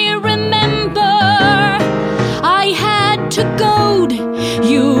 I remember I had to goad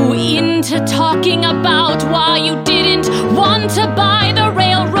you into talking about why you didn't want to buy the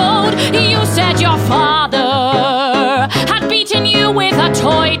railroad. You said your father had beaten you with a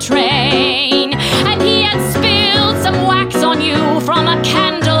toy train, and he had spilled some wax on you from a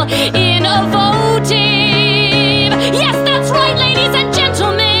candle in a votive. Yes, that's right, ladies and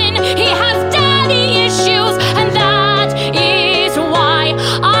gentlemen. He has daddy issues, and that is why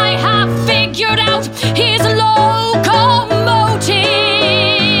I have figured out his locomotive.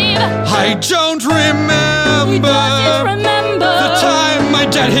 I don't remember. He doesn't remember the time my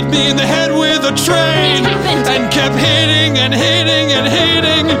dad hit me in the head with a train. It happened. And kept hitting and hitting and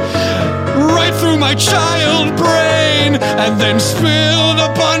hitting right through my child brain, and then spilled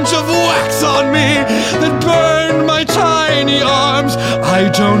a bunch of wax on me that burned my tiny arms. I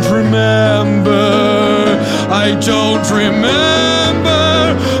don't remember. I don't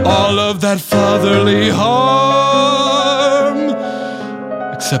remember all of that fatherly harm.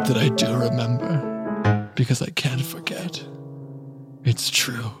 Except that I do remember, because I can't forget. It's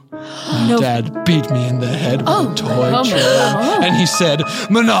true. My dad beat me in the head with a toy train. And he said,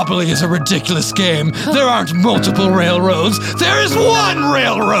 Monopoly is a ridiculous game. There aren't multiple railroads. There is one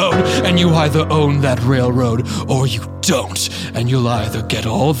railroad. And you either own that railroad or you don't. And you'll either get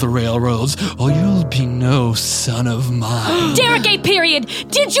all the railroads or you'll be no son of mine. Derogate period.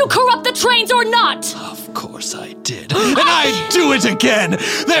 Did you corrupt the trains or not? Of course I did. And I'd do it again.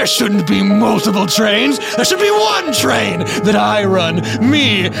 There shouldn't be multiple trains. There should be one train that I run.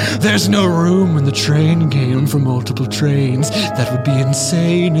 Me. There's no room in the train game for multiple trains. That would be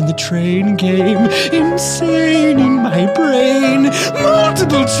insane in the train game. Insane in my brain.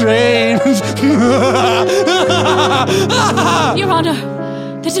 Multiple trains. Your Honor,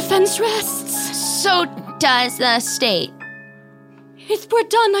 the defense rests. So does the state. We're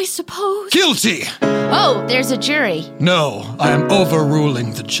done, I suppose. Guilty. Oh, there's a jury. No, I am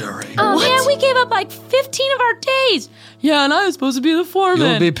overruling the jury. Oh, man, we gave up like 15 of our days. Yeah, and I was supposed to be the foreman.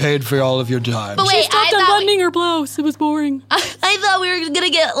 You'll be paid for all of your time. But wait, She stopped unbuttoning her blouse. It was boring. I thought we were gonna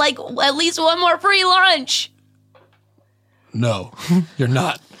get like at least one more free lunch. No, you're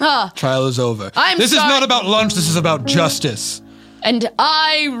not. Huh. Trial is over. sorry. This is not about lunch, this is about justice. And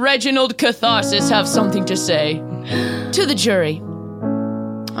I, Reginald Catharsis, have something to say to the jury.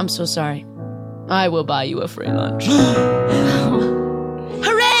 I'm so sorry. I will buy you a free lunch.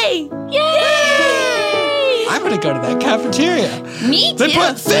 Hooray! Yay! I'm gonna go to that cafeteria. Me too. They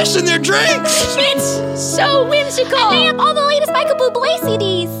put fish in their drinks. It's so whimsical. And they have all the latest Michael Bublé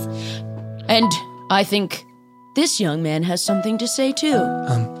CDs. And I think this young man has something to say too.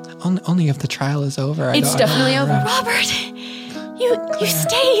 Only if the trial is over. It's definitely over. Robert, you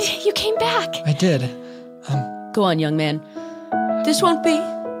stayed. You came back. I did. Go on, young man. This won't be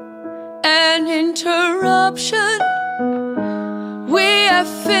an interruption. We have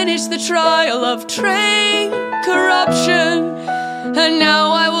finished the trial of train corruption. And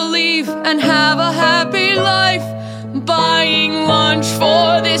now I will leave and have a happy life, buying lunch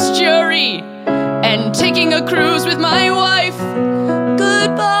for this jury and taking a cruise with my wife.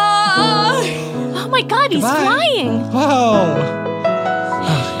 Goodbye. Oh my God, he's flying. Whoa.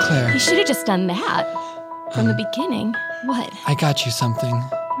 Oh, Claire, You should have just done that from the beginning. What? I got you something.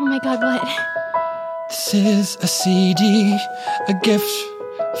 Oh my God, what? This is a CD, a gift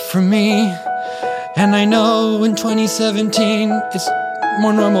from me. And I know in 2017 it's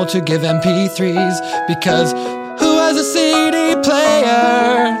more normal to give MP3s, because who has a CD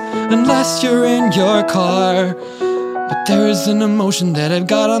player unless you're in your car? But there is an emotion that I've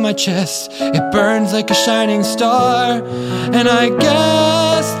got on my chest. It burns like a shining star. And I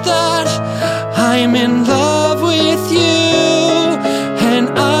guess that I'm in love with you. And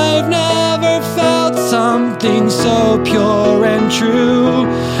I've never felt something so pure and true.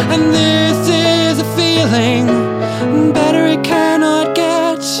 And this is a feeling better it cannot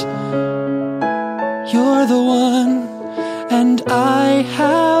get. You're the one, and I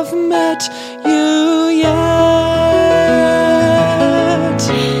have met you yet.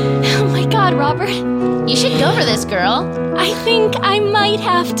 Oh my God, Robert. You should go for this, girl. I think I might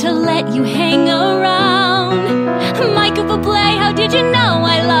have to let you hang around. Michael Bublé, how did you know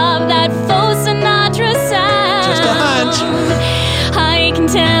I love that faux Sinatra sound? Just a hunch. I can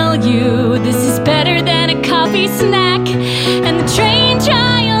tell you this is better than a coffee snack. And the train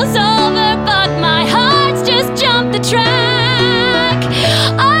trial's over, but my heart's just jumped the track.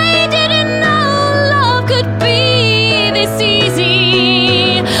 I didn't know love could be this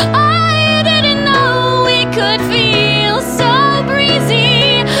easy. I didn't know it could feel so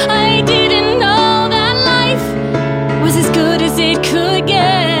breezy. I didn't know that life was as good as it could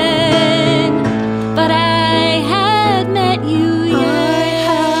get. But I had met you yet.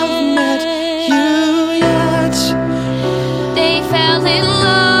 They fell in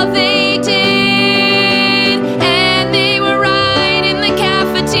love, they did. And they were right in the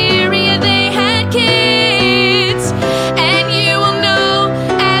cafeteria, they had kids. And you will know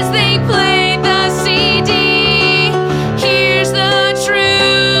as they played the CD. Here's the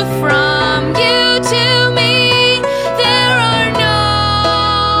truth from you to me. There are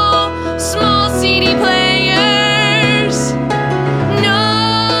no small CD players.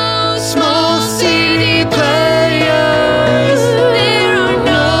 No small CD players. There are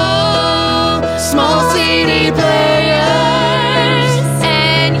no small CD players.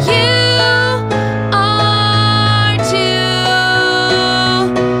 And you are too.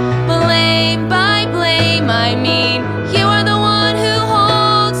 Blame by blame, I mean, you are the one who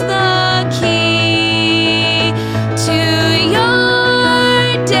holds the key to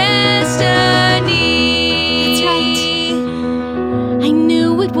your destiny. That's right. I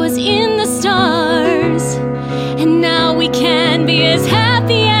knew it was in the stars. And now we can be as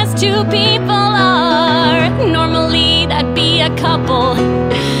happy as two people are. Normally that'd be a couple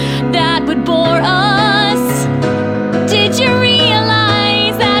that would bore us. Did you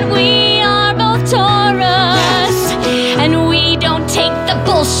realize that we are both Taurus? And we don't take the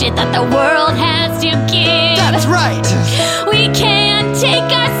bullshit that the world has to give. That's right. We can't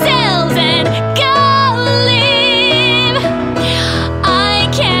take ourselves and go live. I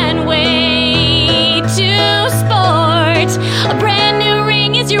can't wait to sport. A brand new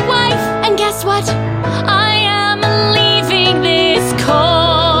ring is your wife, and guess what? I am leaving this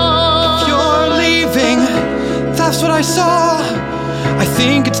cold. You're leaving, that's what I saw. I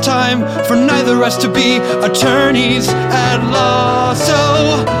think it's time for neither of us to be attorneys at law.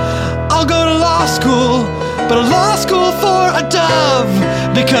 So I'll go to law school, but a law school for a dove.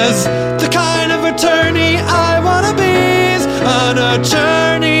 Because the kind of attorney I want to be is an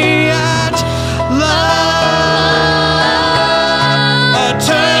attorney at law.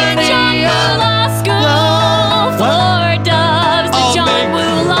 Attorney John at Woo Law School for doves. The I'll John make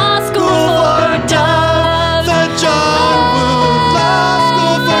Woo Law School for doves. the John Woo Law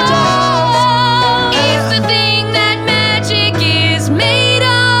School for doves. It's the thing that magic is made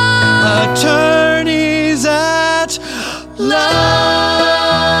of. Attorneys at Love.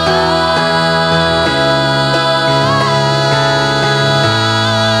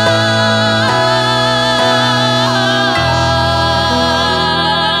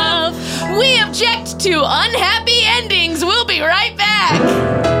 We object to unhappy endings. We'll be right back.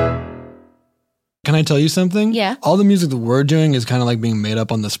 Can I tell you something? Yeah. All the music that we're doing is kind of like being made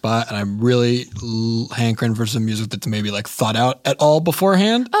up on the spot, and I'm really hankering for some music that's maybe like thought out at all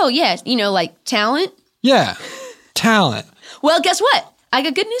beforehand. Oh, yeah. You know, like talent. Yeah. Talent. Well, guess what? I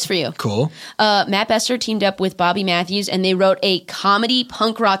got good news for you. Cool. Matt Besser teamed up with Bobby Matthews, and they wrote a comedy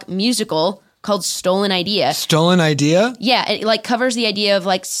punk rock musical called Stolen Idea. Stolen idea? Yeah, it like covers the idea of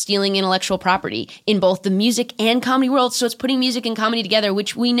like stealing intellectual property in both the music and comedy world. So it's putting music and comedy together,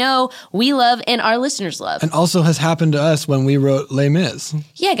 which we know we love and our listeners love. And also has happened to us when we wrote Les Mis.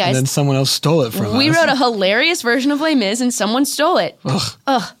 Yeah, guys. And then someone else stole it from us. We wrote a hilarious version of Les Mis and someone stole it. Ugh.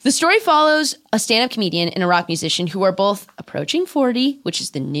 The story follows a stand-up comedian and a rock musician who are both approaching 40, which is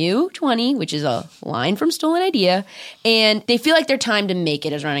the new 20, which is a line from Stolen Idea, and they feel like their time to make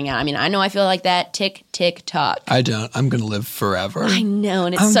it is running out. I mean, I know I feel like that. Tick, tick, tock. I don't. I'm going to live forever. I know,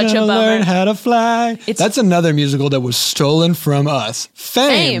 and it's I'm such a gonna bummer. learn how to fly. That's another musical that was stolen from us.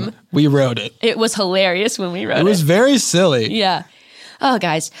 Fame. We wrote it. It was hilarious when we wrote it. It was very silly. Yeah. Oh,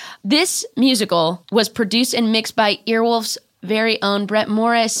 guys. This musical was produced and mixed by Earwolf's very own Brett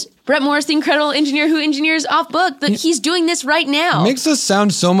Morris. Brett Morris, the incredible engineer who engineers Off Book. He's doing this right now. Makes us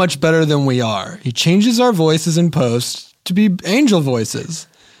sound so much better than we are. He changes our voices in post to be angel voices.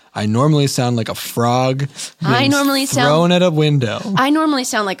 I normally sound like a frog thrown at a window. I normally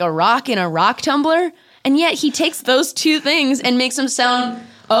sound like a rock in a rock tumbler, and yet he takes those two things and makes them sound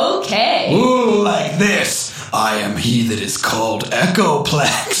okay. Ooh, like this. I am he that is called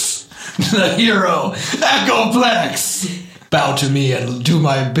Echoplex. The hero, Echoplex. Bow to me and do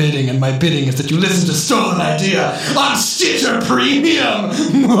my bidding, and my bidding is that you listen to Stolen Idea on Stitcher Premium.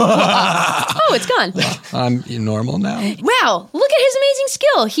 Oh, it's gone. I'm normal now. Wow, look at his amazing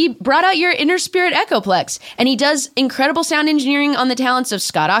skill. He brought out your inner spirit Echoplex, and he does incredible sound engineering on the talents of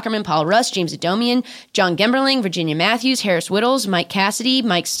Scott Aukerman, Paul Russ, James Adomian, John Gemberling, Virginia Matthews, Harris Whittles, Mike Cassidy,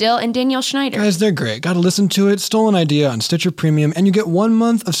 Mike Still, and Danielle Schneider. Guys, they're great. Gotta listen to it. Stolen Idea on Stitcher Premium, and you get 1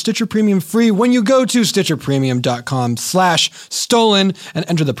 month of Stitcher Premium free when you go to stitcherpremium.com/stolen and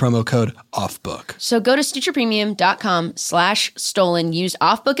enter the promo code OFFBOOK. So go to stitcherpremium.com/stolen, use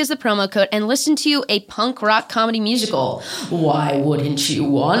OFFBOOK as the promo code, and listen to a punk rock comedy musical. Why wouldn't you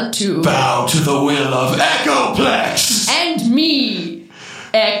want to? Bow to the will of Echoplex! And me,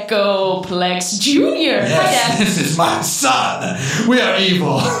 Echoplex Jr. Yes, this is my son. We are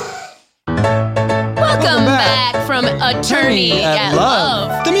evil. Welcome back from Attorney at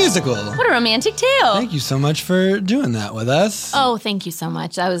Love. The musical. What a romantic tale. Thank you so much for doing that with us. Oh, thank you so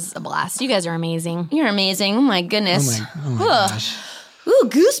much. That was a blast. You guys are amazing. You're amazing. Oh my goodness. Oh my gosh. Ooh,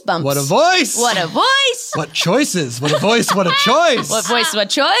 goosebumps. What a voice. What a voice. What choices. What a voice. What a choice. What voice, what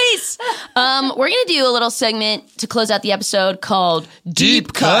choice. We're going to do a little segment to close out the episode called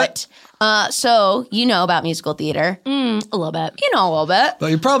Deep Cut. So, you know about musical theater. A little bit. You know a little bit. But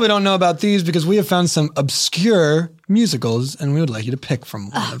you probably don't know about these because we have found some obscure musicals and we would like you to pick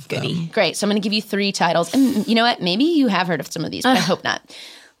from one of them. Great. So I'm going to give you 3 titles. And you know what? Maybe you have heard of some of these, but I hope not.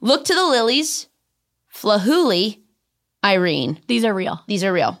 Look to the Lilies, Flahooly, Irene. These are real. These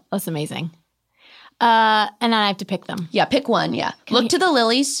are real. That's amazing. And then I have to pick them. Yeah, pick one. Yeah. Look to the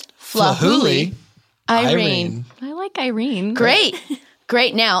Lilies, Flahooly, Irene. I like Irene. Great.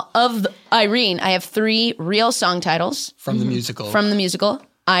 Great. Now, of Irene, I have 3 real song titles. From the musical. From the musical,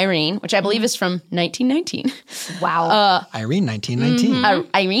 Irene, which I believe is from 1919. Wow. Irene, 1919.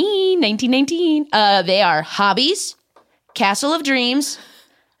 Irene, 1919. They are Hobbies, Castle of Dreams,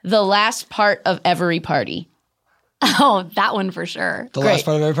 The Last Part of Every Party. Oh, that one for sure. The last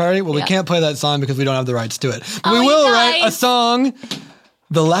part of every party? Well, we can't play that song because we don't have the rights to it. But we you will guys. write a song,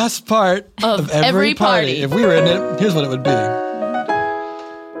 The Last Part of Every Party. If we were in it, here's what it would be.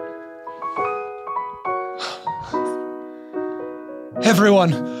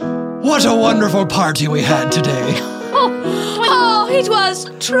 Everyone, what a wonderful party we had today. Oh, it was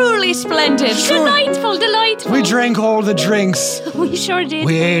truly splendid. Delightful, delightful. We drank all the drinks. We sure did.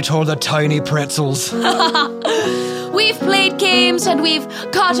 We ate all the tiny pretzels. We've played games and we've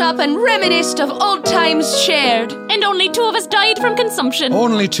caught up and reminisced of old times shared. And only 2 of us died from consumption.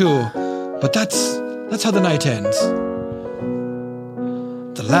 Only 2. But that's how the night ends.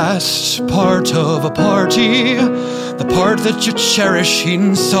 The last part of a party, the part that you cherish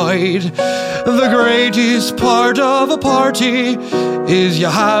inside. The greatest part of a party is you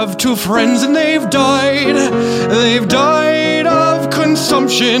have 2 friends and they've died. They've died of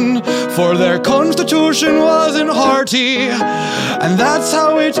consumption, for their constitution wasn't hearty. And that's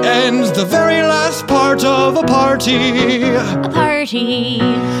how it ends, the very last part of a party. A party.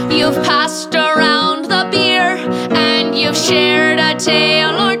 You've passed around the beer and you've shared a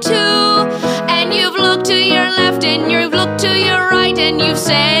tale or 2. And you've looked to your left and you've looked to your right and you've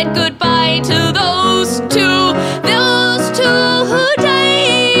said goodbye to those 2. Those 2 who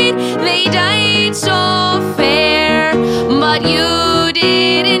died, they died so fair. But you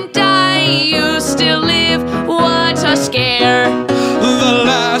didn't die, you still live, what a scare. The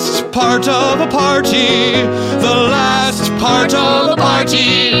last part of a party, the last part of a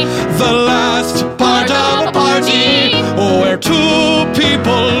party, the last part of a party, where 2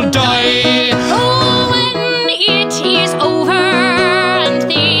 people die. Oh, when it is over and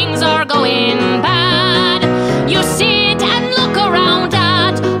things are going bad, you sit and look around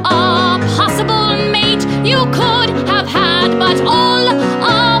at a possible mate you could have had, but all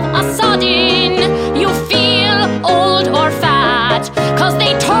of a sudden you feel old or fat, 'cause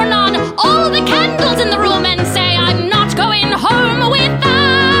they turn on all the candles in the room and say, I'm not going home with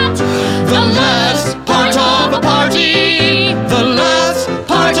that. The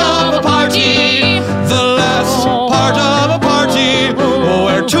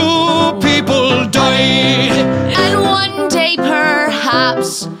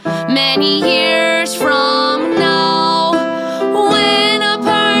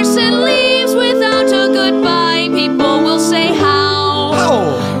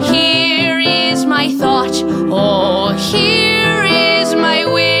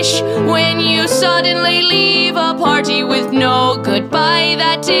goodbye,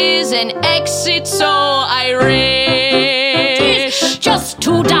 that is an exit so Irish. Just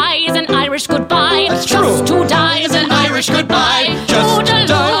to die is an Irish goodbye. That's true. Just to die is an Irish goodbye. Just to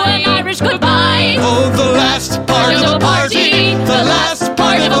die. An Irish goodbye. Oh, the last part of a party. The last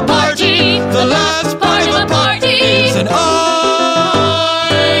part of a party. The last part of a party is an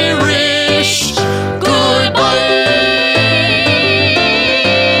Irish goodbye.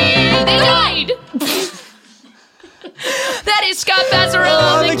 They died! That is Scott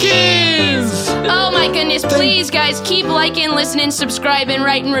Bazzarello on the keys! Oh my goodness, please guys, keep liking, listening, subscribing,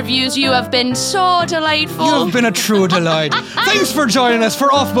 writing reviews. You have been so delightful. You've been a true delight. Thanks for joining us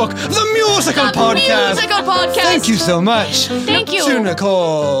for Off Book, the musical podcast. Thank you so much. Thank you. To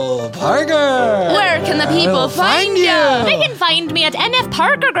Nicole Parker. Where can the people I'll find you? They can find me at NF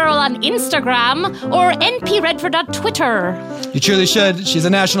Parker Girl on Instagram or NP Redford on Twitter. You truly should. She's a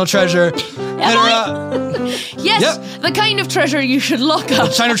national treasure. Yes, Yep. the kind of treasure you should lock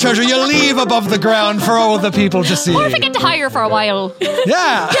up. Kind of treasure you leave above the ground for all the people to see. Or forget to hire for a while.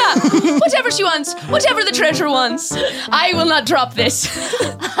 Yeah. Yeah, whatever she wants, whatever the treasure wants. I will not drop this.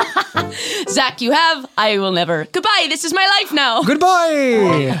 Zach, you have, I will never. Goodbye, this is my life now.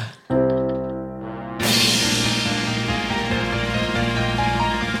 Goodbye.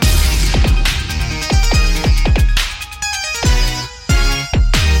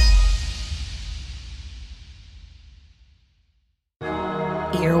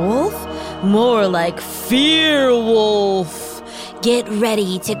 Earwolf? More like Fearwolf. Get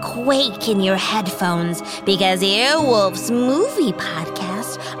ready to quake in your headphones because Earwolf's movie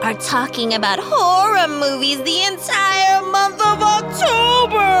podcast are talking about horror movies the entire month of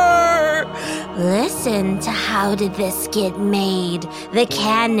October. Listen to How Did This Get Made? The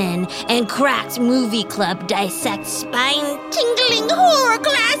Canon and Cracked Movie Club dissect spine-tingling horror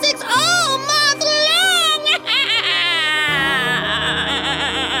classics all month long.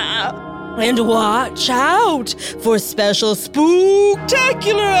 And watch out for special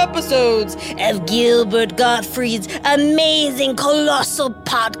spooktacular episodes of Gilbert Gottfried's amazing colossal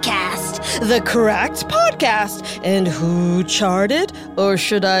podcast, The Correct Podcast, and Who Charted, or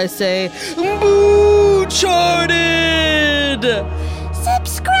should I say, Boo Charted!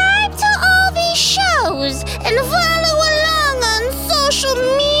 Subscribe to all these shows and follow along on social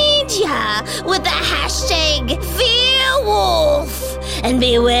media with the hashtag FearWolf. And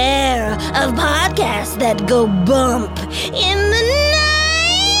beware of podcasts that go bump in the night.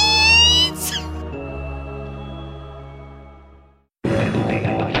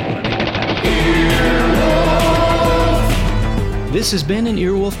 This has been an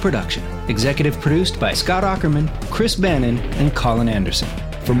Earwolf production, executive produced by Scott Aukerman, Chris Bannon, and Colin Anderson.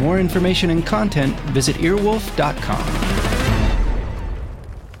 For more information and content, visit earwolf.com.